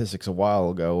of the statistics a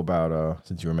while ago about,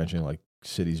 since you were mentioning like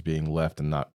cities being left and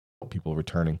not people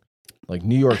returning. Like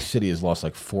New York City has lost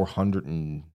like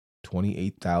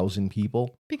 428,000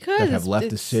 people that have left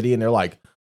the city, and they're like,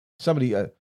 somebody, I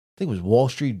think it was Wall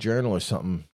Street Journal or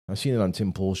something. I've seen it on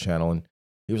Tim Pool's channel, and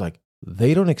he was like,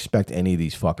 they don't expect any of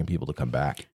these fucking people to come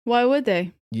back. Why would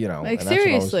they? Like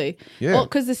seriously. Well,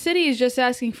 because the city is just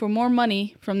asking for more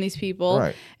money from these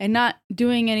people and not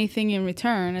doing anything in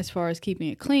return as far as keeping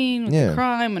it clean with the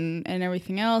crime and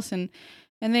everything else, and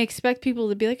they expect people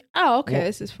to be like, oh, okay,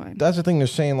 this is fine. That's the thing they're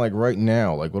saying, like, right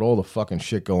now, like, with all the fucking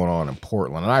shit going on in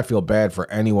Portland. And I feel bad for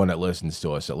anyone that listens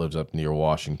to us that lives up near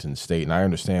Washington State. And I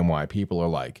understand why people are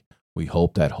like, we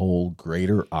hope that whole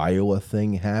greater Iowa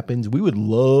thing happens. We would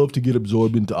love to get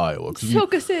absorbed into Iowa.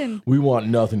 Soak us in. We want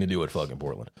nothing to do with fucking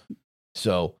Portland.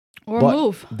 Or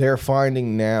move. They're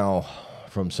finding now,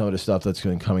 from some of the stuff that's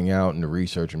been coming out in the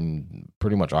research and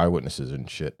pretty much eyewitnesses and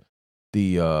shit,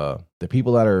 the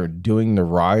people that are doing the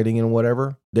rioting and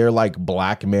whatever, they're like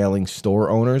blackmailing store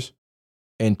owners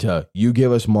into, you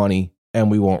give us money and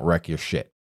we won't wreck your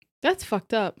shit. That's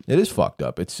fucked up. It is fucked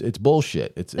up. It's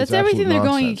bullshit. It's everything they're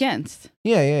nonsense. going against.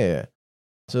 Yeah.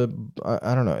 So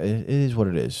I don't know. It is what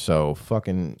it is. So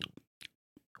fucking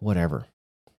whatever.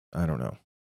 I don't know.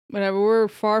 Whatever. We're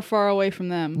far, far away from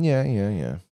them. Yeah.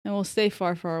 And we'll stay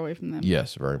far, far away from them.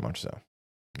 Yes, very much so.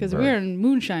 Because we're in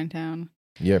Moonshine Town.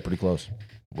 Yeah, pretty close.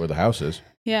 Where the house is.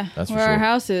 Yeah, that's where our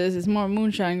house is more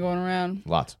moonshine going around.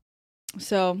 Lots.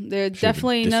 So there's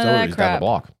definitely none of that crap. Down the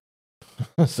block.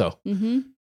 So.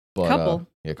 But, couple.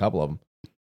 A couple of them,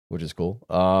 which is cool.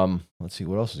 Let's see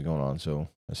what else is going on. So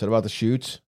I said about the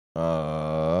shoots.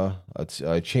 I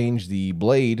changed the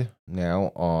blade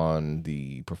now on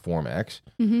the Perform X.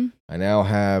 I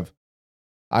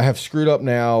have screwed up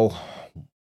now.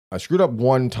 I screwed up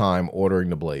one time ordering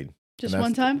the blade. Just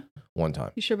one time? One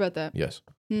time. You sure about that? Yes.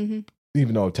 Even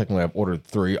though technically I've ordered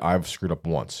 3, I've screwed up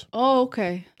once. Oh,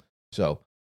 okay. So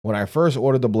when I first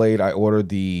ordered the blade, I ordered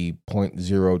the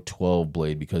 .012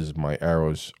 blade because my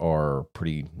arrows are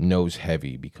pretty nose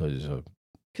heavy because of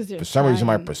For some reason,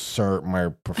 my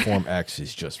Perform X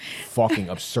is just fucking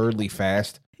absurdly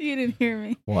fast. You didn't hear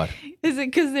me. What? Is it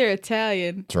because they're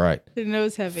Italian? That's right. Their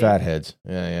nose heavy. Fatheads.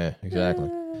 Yeah, exactly.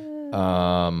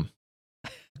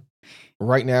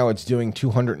 Right now, it's doing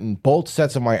 200, and both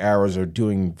sets of my arrows are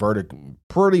doing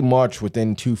pretty much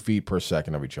within 2 feet per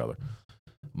second of each other.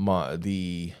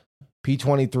 The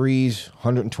P23s,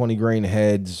 120 grain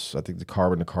heads. I think the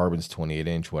carbon's 28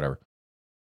 inch, whatever.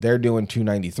 They're doing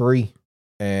 293,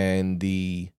 and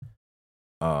the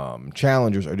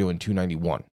Challengers are doing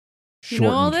 291. You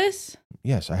know all this?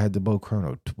 Yes, I had the bow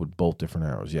chrono with both different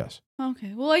arrows. Yes.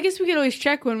 Okay. Well, I guess we could always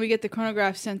check when we get the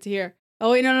chronograph sent to here.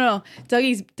 Oh wait, no.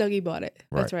 Dougie bought it.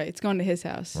 That's right. It's going to his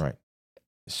house. Right.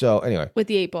 So anyway, with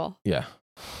the 8-ball. Yeah.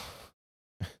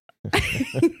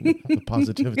 The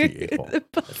positivity 8-ball. The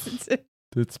positive.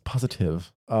 It's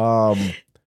positive.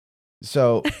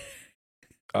 So,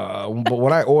 but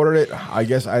when I ordered it, I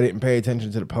guess I didn't pay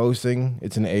attention to the posting.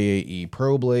 It's an AAE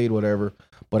Problade, whatever.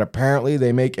 But apparently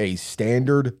they make a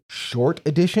standard short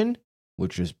edition,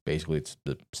 which is basically it's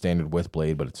the standard width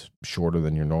blade, but it's shorter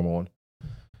than your normal one.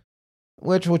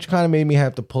 Which kind of made me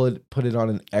have to put it on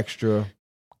an extra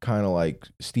kind of like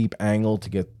steep angle to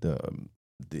get the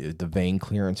vein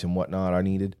clearance and whatnot I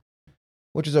needed,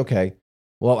 which is okay.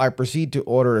 Well, I proceed to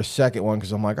order a second one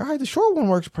because I'm like, all right, the short one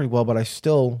works pretty well, but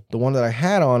the one that I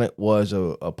had on it was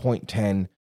a .10 and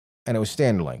it was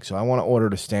standard length. So I want to order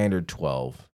the standard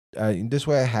 12. This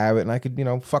way I have it and I could,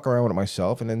 fuck around with it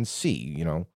myself and then see,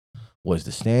 was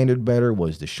the standard better?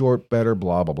 Was the short better?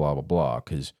 Blah, blah, blah, blah, blah.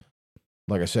 Because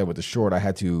like I said, with the short, I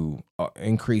had to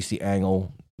increase the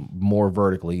angle more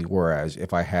vertically. Whereas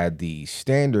if I had the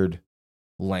standard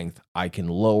length, I can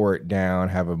lower it down,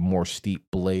 have a more steep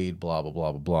blade, blah, blah,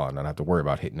 blah, blah, blah, and not have to worry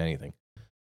about hitting anything.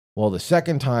 Well, the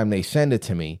second time they send it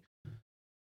to me,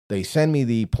 they send me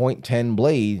the .10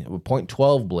 blade,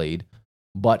 .12 blade,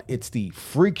 but it's the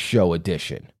Freak Show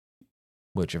edition,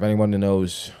 which if anyone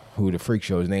knows who the Freak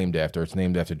Show is named after, it's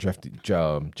named after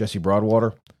Jesse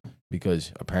Broadwater,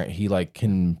 because apparently he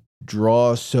can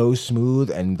draw so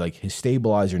smooth and his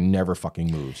stabilizer never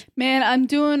fucking moves. Man, I'm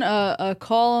doing a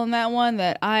call on that one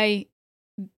that I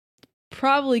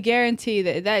probably guarantee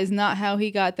that is not how he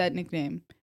got that nickname.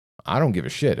 I don't give a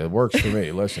shit. It works for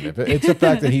me. Listen, if it's the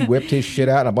fact that he whipped his shit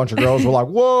out and a bunch of girls were like,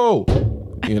 whoa,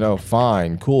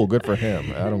 fine, cool, good for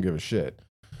him. I don't give a shit.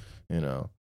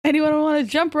 Anyone want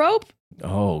to jump rope?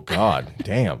 Oh, God,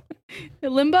 damn.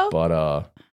 Limbo? But,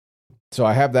 so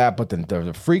I have that, but then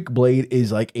the Freak Blade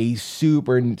is like a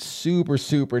super, super,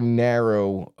 super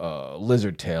narrow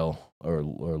lizard tail or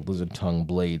lizard tongue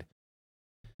blade.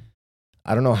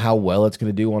 I don't know how well it's going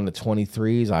to do on the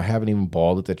 23s. I haven't even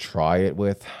bothered to try it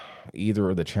with either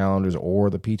of the Challengers or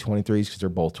the P23s because they're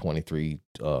both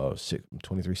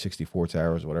 2364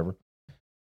 arrows or whatever.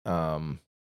 I'm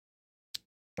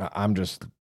just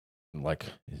I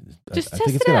think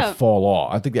it's going to fall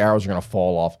off. I think the arrows are going to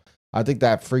fall off. I think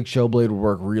that Freak Show blade would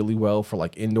work really well for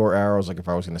indoor arrows. If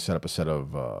I was going to set up a set of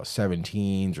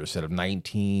 17s or a set of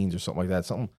 19s or something like that,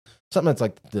 something that's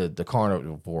like the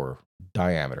carnivore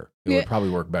diameter. It would probably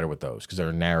work better with those because they're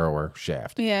a narrower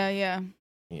shaft. Yeah.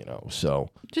 So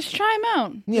just try them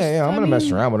out. Yeah. I'm going to mess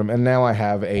around with them, and now I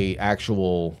have a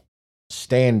actual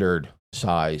standard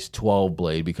size 12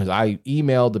 blade because I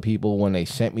emailed the people when they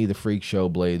sent me the Freak Show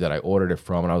blade that I ordered it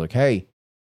from, and I was like, hey.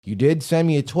 You did send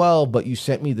me a 12, but you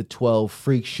sent me the 12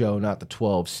 Freak Show, not the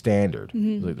 12 standard.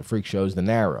 Mm-hmm. The Freak Show is the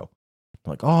narrow.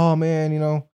 I'm like, oh man,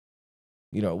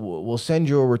 we'll send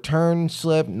you a return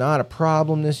slip, not a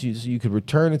problem. You could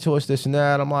return it to us, this and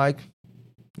that. I'm like,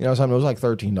 something. It was like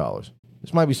 $13.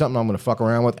 This might be something I'm gonna fuck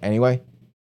around with anyway.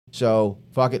 So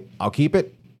fuck it, I'll keep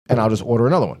it, and I'll just order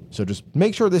another one. So just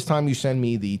make sure this time you send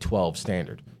me the 12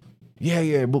 standard.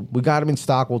 Yeah, we got them in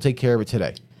stock. We'll take care of it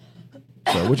today.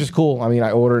 So, which is cool. I mean,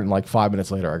 I ordered and 5 minutes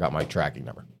later, I got my tracking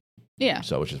number. Yeah.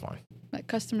 So, which is fine. Like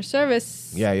customer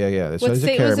service. Yeah. What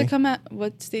state was it come out?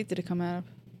 What state did it come out of?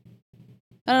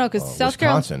 I don't know, because South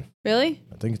Carolina. Wisconsin. Really?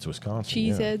 I think it's Wisconsin.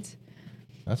 Cheeseheads.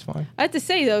 That's fine. I have to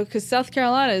say, though, because South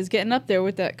Carolina is getting up there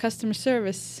with that customer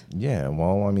service. Yeah,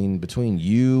 well, I mean, between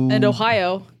you... And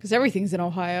Ohio, because everything's in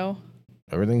Ohio.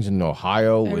 Everything's in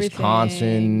Ohio,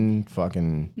 Wisconsin,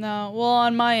 fucking... No, well,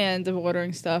 on my end of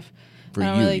ordering stuff, for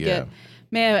I don't really get...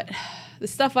 Man,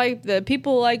 the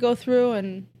people I go through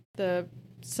and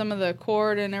some of the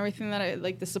cord and everything that I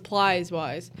the supplies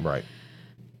wise. Right.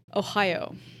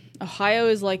 Ohio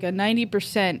is like a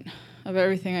 90% of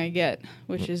everything I get,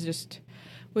 which is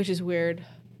weird,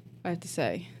 I have to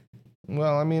say.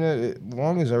 Well, I mean, as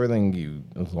long as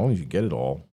you get it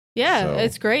all, Yeah, So-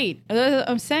 it's great. What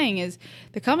I'm saying is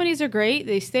the companies are great.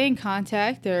 They stay in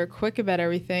contact. They're quick about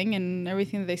everything, and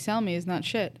everything that they sell me is not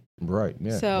shit. Right.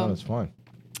 Yeah. So- no, that's fine.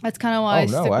 That's kind of why I Oh, no,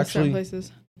 stick with actually- certain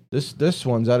places. This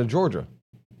one's out of Georgia.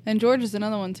 And Georgia's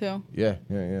another one too. Yeah.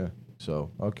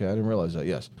 So okay, I didn't realize that.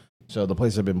 Yes. So the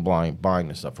place I've been buying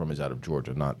this stuff from is out of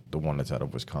Georgia, not the one that's out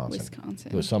of Wisconsin.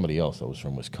 There was somebody else that was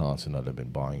from Wisconsin that I've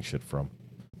been buying shit from,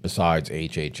 besides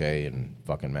HHA and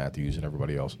fucking Matthews and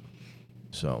everybody else.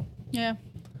 So. Yeah.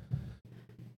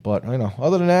 But,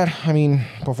 other than that,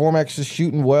 Performex is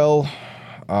shooting well.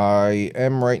 I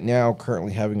am right now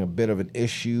currently having a bit of an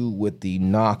issue with the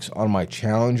nocks on my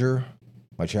Challenger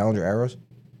arrows,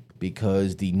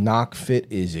 because the knock fit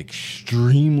is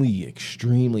extremely,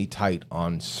 extremely tight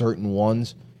on certain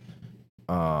ones,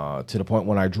 to the point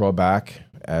when I draw back,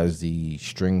 as the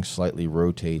string slightly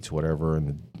rotates, whatever,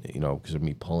 and, because of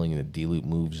me pulling and the D-loop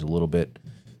moves a little bit,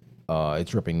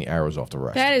 it's ripping the arrows off the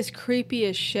rest. That is creepy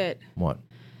as shit. What?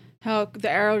 How the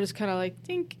arrow just kind of like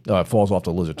dink. Oh, it falls off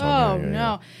the lizard tongue. Oh,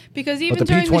 no. Because even but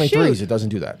the during the P23s, shoot, it doesn't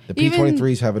do that. The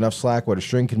P23s have enough slack where the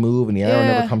string can move and the arrow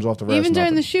never comes off the rest. Even during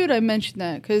nothing. the shoot, I mentioned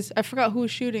that because I forgot who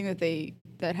was shooting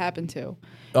that happened to.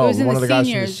 Oh, it was in one of the guys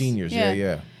from the seniors. seniors.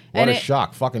 Yeah. What a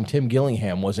shock. Fucking Tim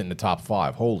Gillingham wasn't in the top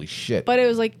 5. Holy shit. But it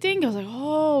was like ding. I was like,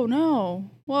 oh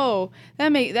no, whoa.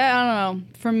 That I don't know.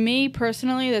 For me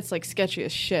personally, that's like sketchy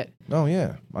as shit. Oh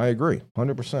yeah, I agree,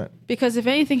 100%. Because if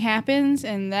anything happens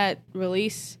in that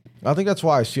release, I think that's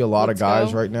why I see a lot of Let's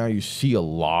guys go. right now. You see a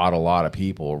lot of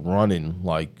people running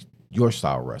like your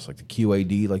style rest, like the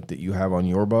QAD, like that you have on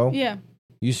your bow. yeah,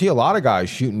 You see a lot of guys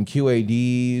shooting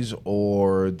QADs,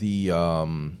 or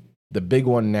the big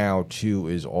one now too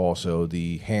is also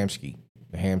the Hamsky.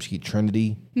 The Hamsky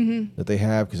Trinity that they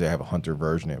have, because they have a hunter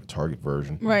version, they have a target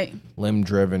version. right. Limb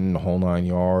driven, the whole 9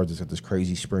 yards. It's got this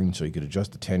crazy spring so you could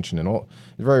adjust the tension and all.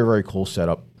 It's a very, very cool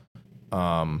setup.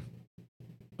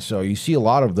 So you see a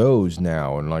lot of those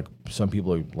now, and like some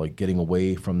people are like getting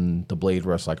away from the blade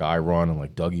rest like I run and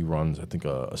like Dougie runs. I think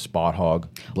a Spot Hog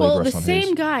blade Well, rest the on same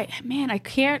his. guy, man, I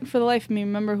can't for the life of me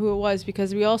remember who it was,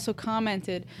 because we also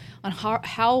commented on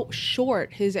how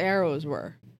short his arrows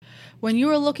were. When you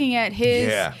were looking at his,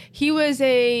 Yeah. he was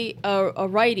a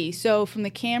righty. So from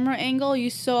the camera angle, you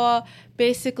saw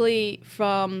basically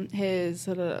from his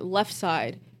left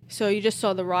side. So you just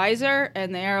saw the riser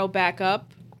and the arrow back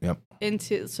up Yep.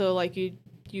 into. So like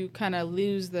you kind of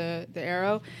lose the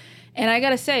arrow. And I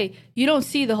gotta say, you don't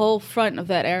see the whole front of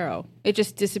that arrow. It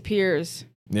just disappears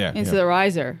Yeah. into the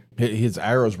riser. His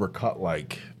arrows were cut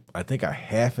like, I think a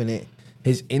half an inch.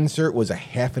 His insert was a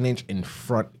half an inch in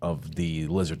front of the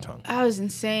lizard tongue. That was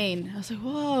insane. I was like,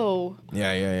 whoa.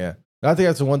 Yeah. I think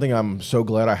that's the one thing I'm so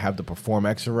glad I have the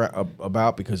Performex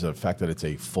about, because of the fact that it's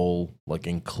a full like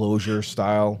enclosure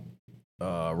style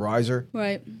riser.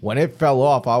 Right. When it fell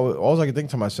off, all I could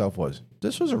think to myself was,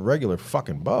 this was a regular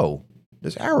fucking bow.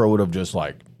 This arrow would have just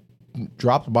like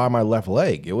dropped by my left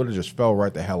leg. It would have just fell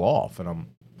right the hell off. And I'm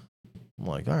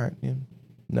like, all right, yeah.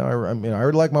 No, I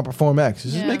really like my Performex.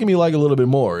 This is making me like a little bit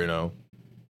more,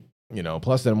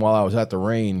 Plus, then while I was at the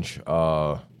range,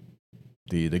 the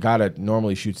guy that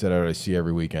normally shoots that I see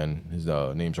every weekend, his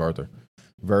name's Arthur.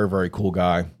 Very, very cool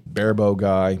guy. Barebow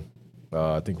guy.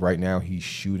 I think right now he's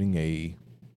shooting a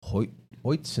Hoyt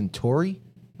Centauri,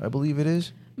 I believe it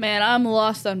is. Man, I'm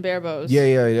lost on bare bows.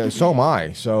 Yeah. So am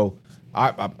I. So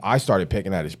I started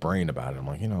picking at his brain about it. I'm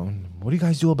like, what do you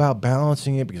guys do about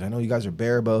balancing it? Because I know you guys are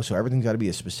barebow, so everything's got to be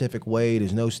a specific way.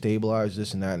 There's no stabilizers,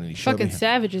 this and that. And he showed Fucking me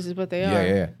savages is what they are.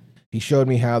 Yeah. He showed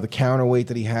me how the counterweight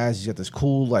that he has, he's got this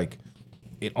cool, like,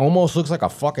 it almost looks like a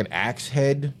fucking axe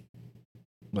head,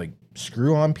 like,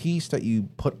 screw-on piece that you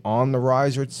put on the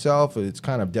riser itself. It's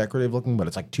kind of decorative looking, but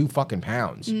it's like 2 fucking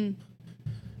pounds.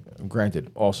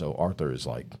 Granted, also, Arthur is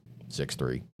like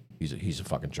 6'3". He's a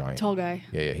fucking giant. Tall guy.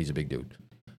 Yeah, he's a big dude.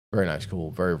 Very nice,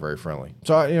 cool, very, very friendly.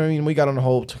 So, we got on the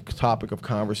whole topic of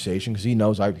conversation, because he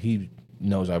knows I've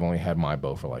only had my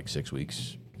bow for like 6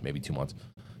 weeks, maybe 2 months.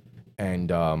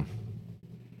 And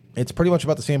it's pretty much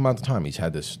about the same amount of time he's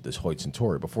had this Hoyt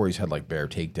Centauri. Before, he's had like bear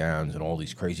takedowns and all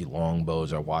these crazy long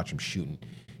bows. I watch him shooting.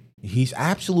 He's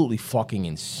absolutely fucking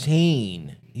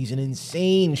insane. He's an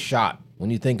insane shot when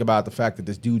you think about the fact that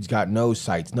this dude's got no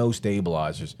sights, no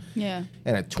stabilizers. Yeah.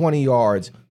 And at 20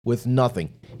 yards with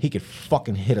nothing, he could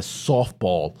fucking hit a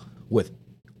softball with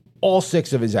all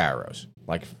 6 of his arrows.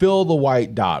 Like, fill the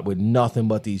white dot with nothing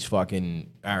but these fucking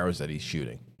arrows that he's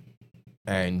shooting.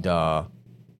 And, got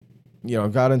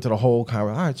into the whole kind of,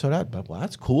 all right, so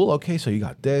that's cool. Okay, so you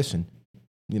got this. And,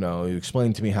 you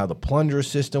explained to me how the plunger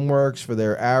system works for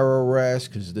their arrow rest,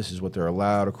 because this is what they're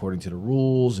allowed according to the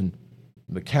rules. And,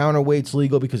 The counterweight's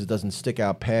legal because it doesn't stick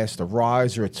out past the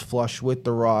riser. It's flush with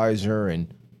the riser.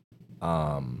 And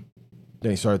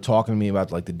they started talking to me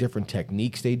about like the different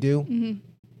techniques they do.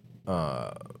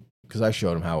 Because I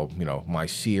showed them how, my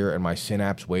sear and my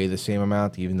synapse weigh the same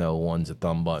amount, even though one's a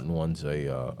thumb button, one's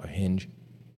a hinge.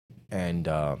 And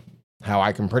how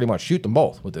I can pretty much shoot them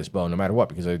both with this bow no matter what.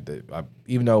 Because I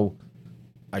even though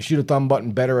I shoot a thumb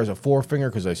button better as a forefinger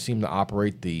because I seem to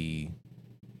operate the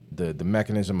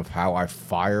mechanism of how I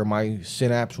fire my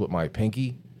synapse with my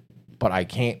pinky, but I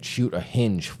can't shoot a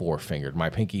hinge four-fingered. My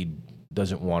pinky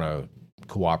doesn't want to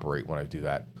cooperate when I do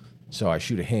that. So I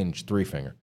shoot a hinge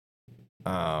three-finger.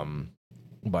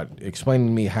 But explaining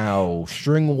to me how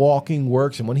string walking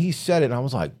works, and when he said it, I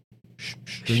was like,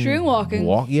 string walking?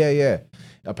 Yeah.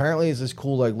 Apparently it's this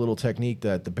cool like little technique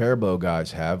that the barebow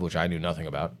guys have, which I knew nothing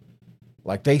about.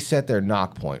 Like they set their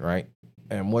knock point, right?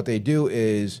 And what they do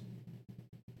is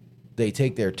they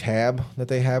take their tab that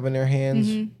they have in their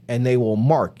hands and they will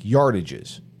mark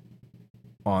yardages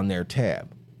on their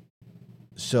tab.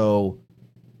 So...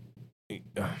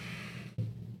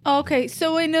 Okay,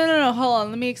 so wait, no, hold on.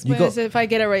 Let me explain this if I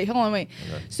get it right. Hold on, wait.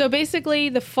 Okay. So basically,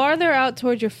 the farther out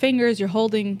towards your fingers you're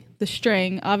holding the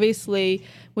string, obviously,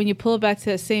 when you pull it back to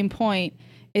the same point,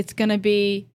 it's going to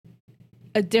be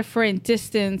a different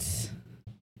distance.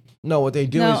 No, what they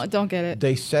do is... No, don't get it.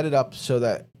 They set it up so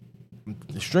that...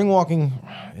 String walking,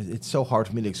 it's so hard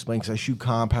for me to explain because I shoot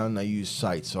compound and I use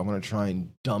sights, so I'm going to try and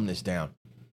dumb this down.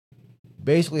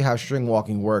 Basically, how string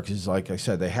walking works is, like I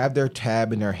said, they have their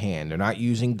tab in their hand. They're not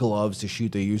using gloves to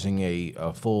shoot. They're using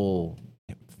a full,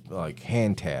 like,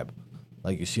 hand tab,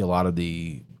 like you see a lot of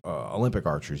the Olympic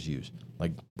archers use,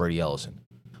 like Brady Ellison.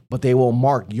 But they will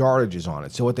mark yardages on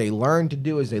it. So what they learn to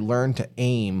do is they learn to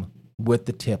aim with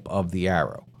the tip of the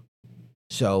arrow.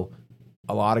 So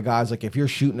a lot of guys, like if you're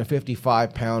shooting a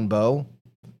 55-pound bow,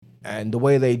 and the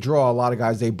way they draw, a lot of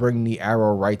guys, they bring the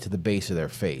arrow right to the base of their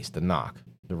face, the nock.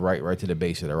 Right to the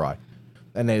base of their eye.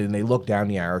 And then they look down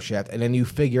the arrow shaft, and then you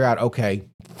figure out, okay,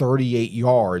 38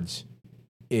 yards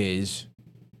is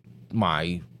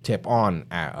my tip on,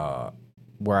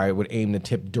 where I would aim the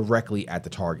tip directly at the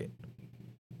target.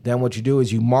 Then what you do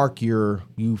is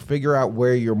you figure out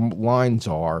where your lines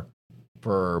are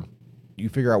you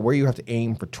figure out where you have to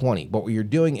aim for 20. But what you're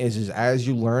doing is as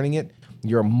you're learning it,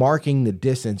 you're marking the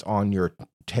distance on your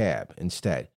tab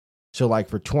instead. So like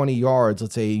for 20 yards,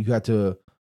 let's say you had to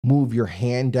move your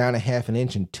hand down a half an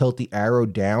inch and tilt the arrow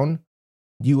down,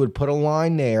 you would put a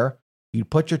line there, you'd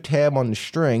put your tab on the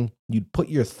string, you'd put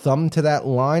your thumb to that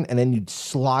line, and then you'd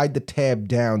slide the tab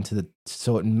down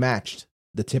so it matched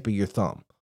the tip of your thumb.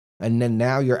 And then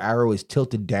now your arrow is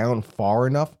tilted down far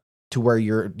enough to where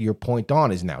your point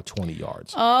on is now 20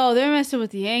 yards. Oh, they're messing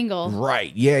with the angle.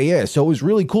 Right, yeah. So it was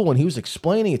really cool. When he was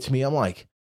explaining it to me, I'm like,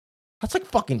 that's like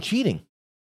fucking cheating.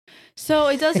 So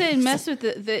it doesn't mess with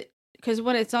the because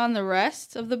when it's on the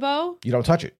rest of the bow, you don't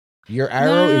touch it. Your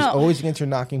arrow is always against your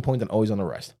knocking point and always on the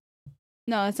rest.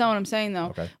 No, that's not what I'm saying though.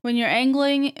 Okay. When you're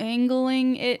angling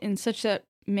it in such a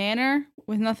manner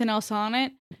with nothing else on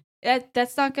it,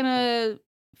 that's not gonna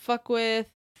fuck with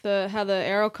how the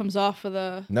arrow comes off of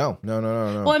the. No.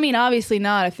 Well, I mean, obviously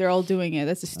not if they're all doing it.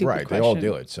 That's a stupid question. Right, they all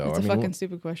do it. So it's a fucking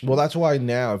stupid question. Well, that's why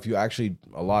now, if you actually,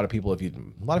 a lot of people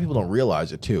don't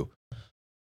realize it too.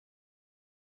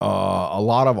 A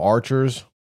lot of archers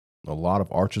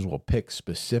will pick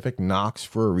specific nocks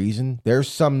for a reason. There's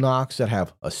some nocks that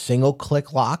have a single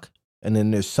click lock, and then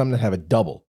there's some that have a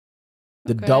double.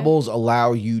 The doubles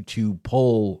allow you to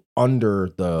pull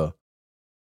under the...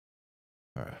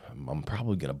 I'm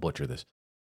probably going to butcher this,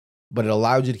 but it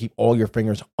allows you to keep all your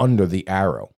fingers under the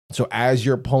arrow. So as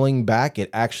you're pulling back, it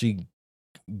actually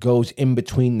goes in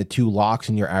between the two locks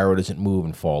and your arrow doesn't move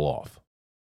and fall off.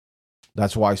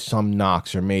 That's why some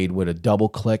nocks are made with a double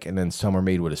click and then some are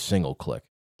made with a single click.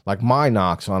 Like my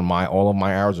nocks on all of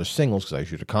my arrows are singles because I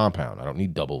shoot a compound. I don't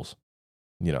need doubles,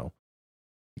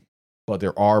 But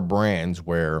there are brands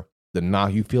where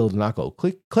you feel the knock go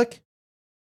click, click.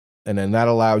 And then that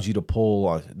allows you to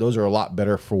pull. Those are a lot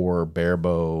better for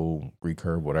barebow,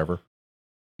 recurve, whatever.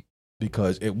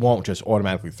 Because it won't just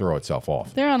automatically throw itself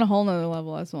off. They're on a whole nother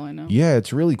level, that's all I know. Yeah,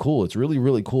 it's really cool. It's really,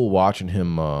 really cool watching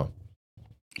him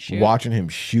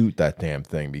shoot that damn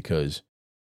thing because,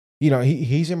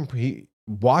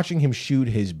 watching him shoot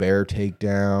his bear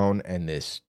takedown and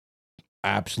this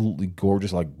absolutely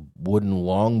gorgeous like wooden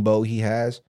longbow he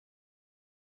has.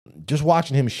 Just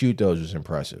watching him shoot those was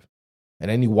impressive. And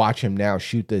then you watch him now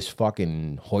shoot this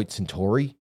fucking Hoyt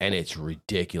Centauri, and it's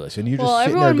ridiculous. And you're just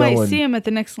sitting there going, everyone might see him at the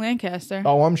next Lancaster.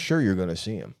 Oh, I'm sure you're going to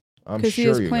see him. I'm Because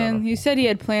sure he he said he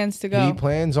had plans to go. He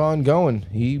plans on going.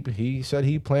 He said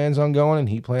he plans on going, and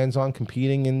he plans on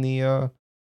competing in the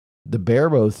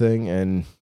barebow thing. And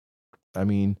I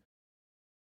mean,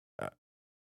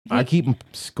 I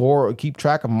keep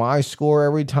track of my score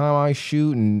every time I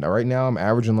shoot, and right now I'm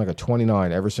averaging like a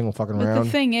 29 every single fucking round. But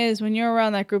the thing is, when you're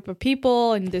around that group of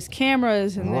people and there's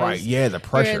cameras and the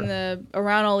pressure, you're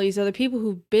around all these other people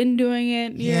who've been doing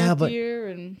it year after year,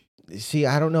 and see,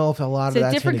 I don't know if a lot of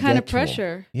that's a different kind of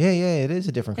pressure. Yeah, it is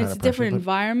a different kind of pressure. It's a different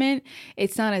environment.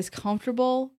 It's not as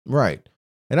comfortable. Right.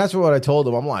 And that's what I told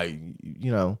them. I'm like,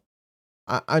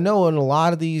 I know in a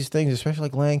lot of these things, especially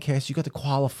like Lancaster, you got the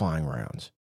qualifying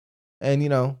rounds. And,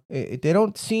 they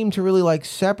don't seem to really like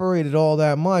separate it all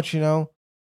that much,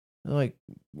 Like,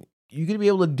 you're going to be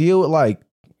able to deal with like,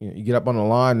 you get up on the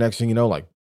line, next thing you know, like,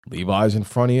 Levi's in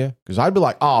front of you. Because I'd be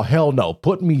like, oh, hell no.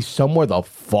 Put me somewhere the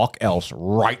fuck else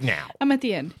right now. I'm at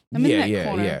the end. I'm in that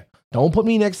corner. Yeah. Don't put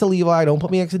me next to Levi. Don't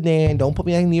put me next to Dan. Don't put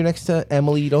me next to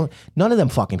Emily. None of them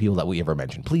fucking people that we ever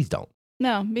mentioned. Please don't.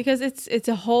 No, because it's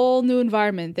a whole new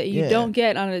environment that you don't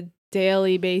get on a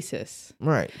daily basis.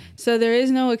 Right. So there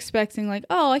is no expecting like,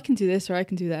 oh, I can do this or I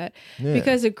can do that. Yeah.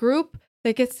 Because a group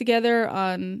that gets together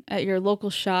at your local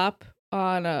shop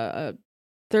on a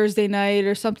Thursday night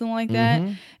or something like that,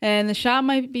 and the shop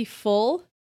might be full,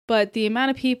 but the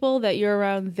amount of people that you're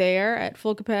around there at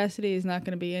full capacity is not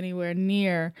going to be anywhere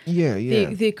near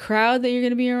the crowd that you're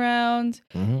going to be around,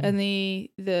 and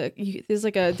there's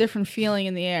like a different feeling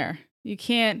in the air. You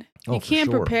can't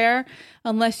prepare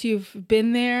unless you've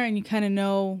been there and you kind of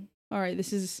know, all right,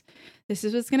 this is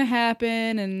what's going to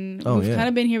happen, and we've kind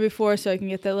of been here before, so I can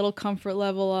get that little comfort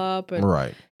level up,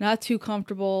 and not too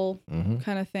comfortable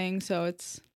kind of thing. So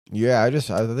it's I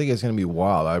think it's going to be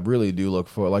wild. I really do look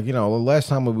for, like, the last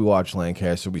time when we watched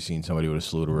Lancaster, we seen somebody with a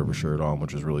Salute a River shirt on,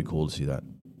 which was really cool to see that.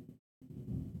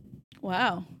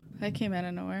 Wow, that came out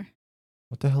of nowhere.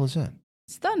 What the hell is that?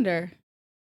 It's thunder.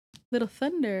 Little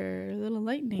thunder, little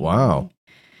lightning. Wow.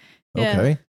 Yeah.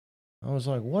 Okay. I was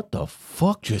like, what the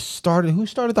fuck just started? Who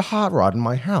started the hot rod in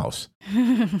my house?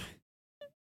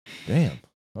 Damn.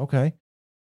 Okay.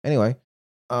 Anyway,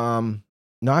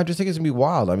 no, I just think it's going to be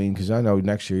wild. I mean, because I know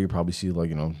next year you probably see,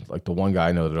 like, like the one guy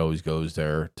I know that always goes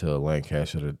there to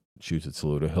Lancaster to shoots at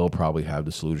Saluda. He'll probably have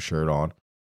the Saluda shirt on.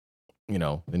 Then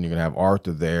you're going to have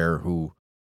Arthur there who,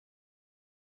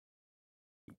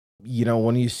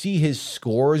 when you see his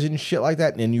scores and shit like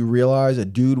that, and you realize a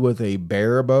dude with a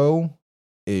bare bow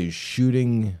is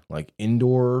shooting like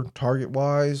indoor target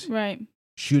wise, right?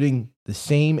 Shooting the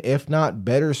same, if not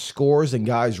better scores than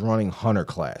guys running hunter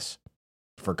class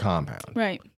for compound.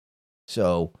 Right.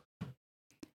 So,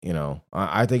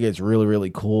 I think it's really,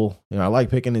 really cool. I like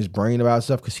picking his brain about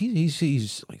stuff because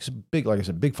he's like some big, like I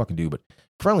said, big fucking dude, but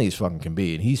friendly as fucking can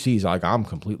be. And he sees like I'm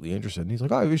completely interested. And he's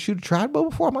like, oh, have you shoot a trad bow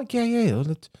before? I'm like, yeah.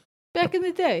 Back in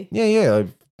the day. Yeah.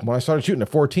 When I started shooting at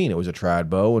 14, it was a trad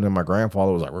bow. And then my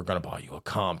grandfather was like, we're going to buy you a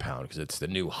compound because it's the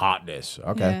new hotness.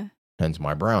 Okay. Yeah. Hence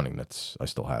my Browning I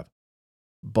still have.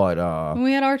 But when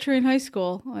we had archery in high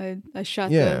school, I shot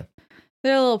them.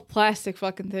 They're little plastic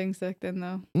fucking things back then,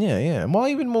 though. Yeah. Well,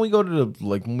 even when we go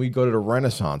to the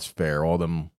Renaissance Fair, all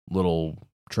them little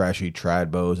trashy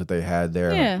trad bows that they had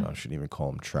there. Yeah. I shouldn't even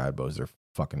call them trad bows. They're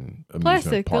fucking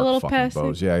plastic. They're little fucking plastic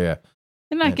bows. Yeah.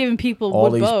 They're not giving people all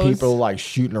wood these bows. People like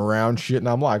shooting around shit, and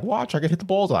I'm like, watch, I can hit the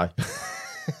bullseye. I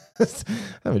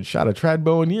haven't shot a trad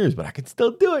bow in years, but I can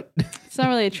still do it. It's not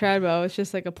really a trad bow. It's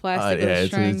just like a plastic with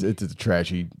string. It's a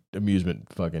trashy amusement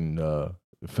fucking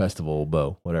festival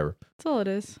bow, whatever. That's all it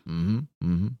is. But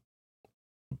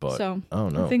so, I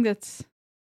don't know. I think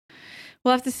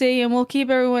we'll have to see, and we'll keep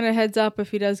everyone a heads up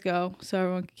if he does go, so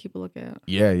everyone can keep a lookout.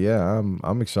 Yeah.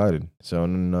 I'm excited.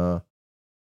 So,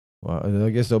 well, I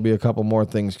guess there'll be a couple more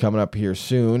things coming up here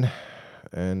soon,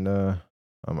 and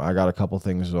I got a couple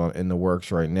things in the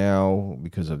works right now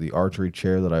because of the archery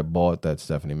chair that I bought that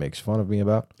Stephanie makes fun of me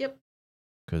about. Yep.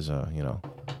 Because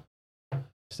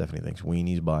Stephanie thinks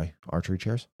weenies buy archery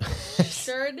chairs.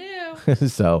 Sure do.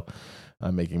 So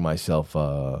I'm making myself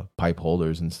pipe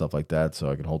holders and stuff like that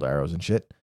so I can hold arrows and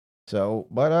shit. So,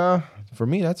 but for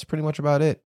me, that's pretty much about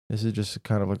it. This is just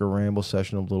kind of like a ramble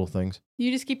session of little things. You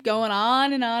just keep going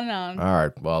on and on and on. All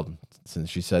right. Well, since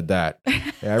she said that,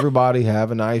 everybody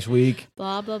have a nice week.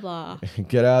 Blah, blah, blah.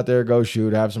 Get out there, go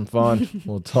shoot, have some fun.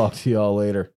 We'll talk to y'all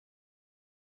later.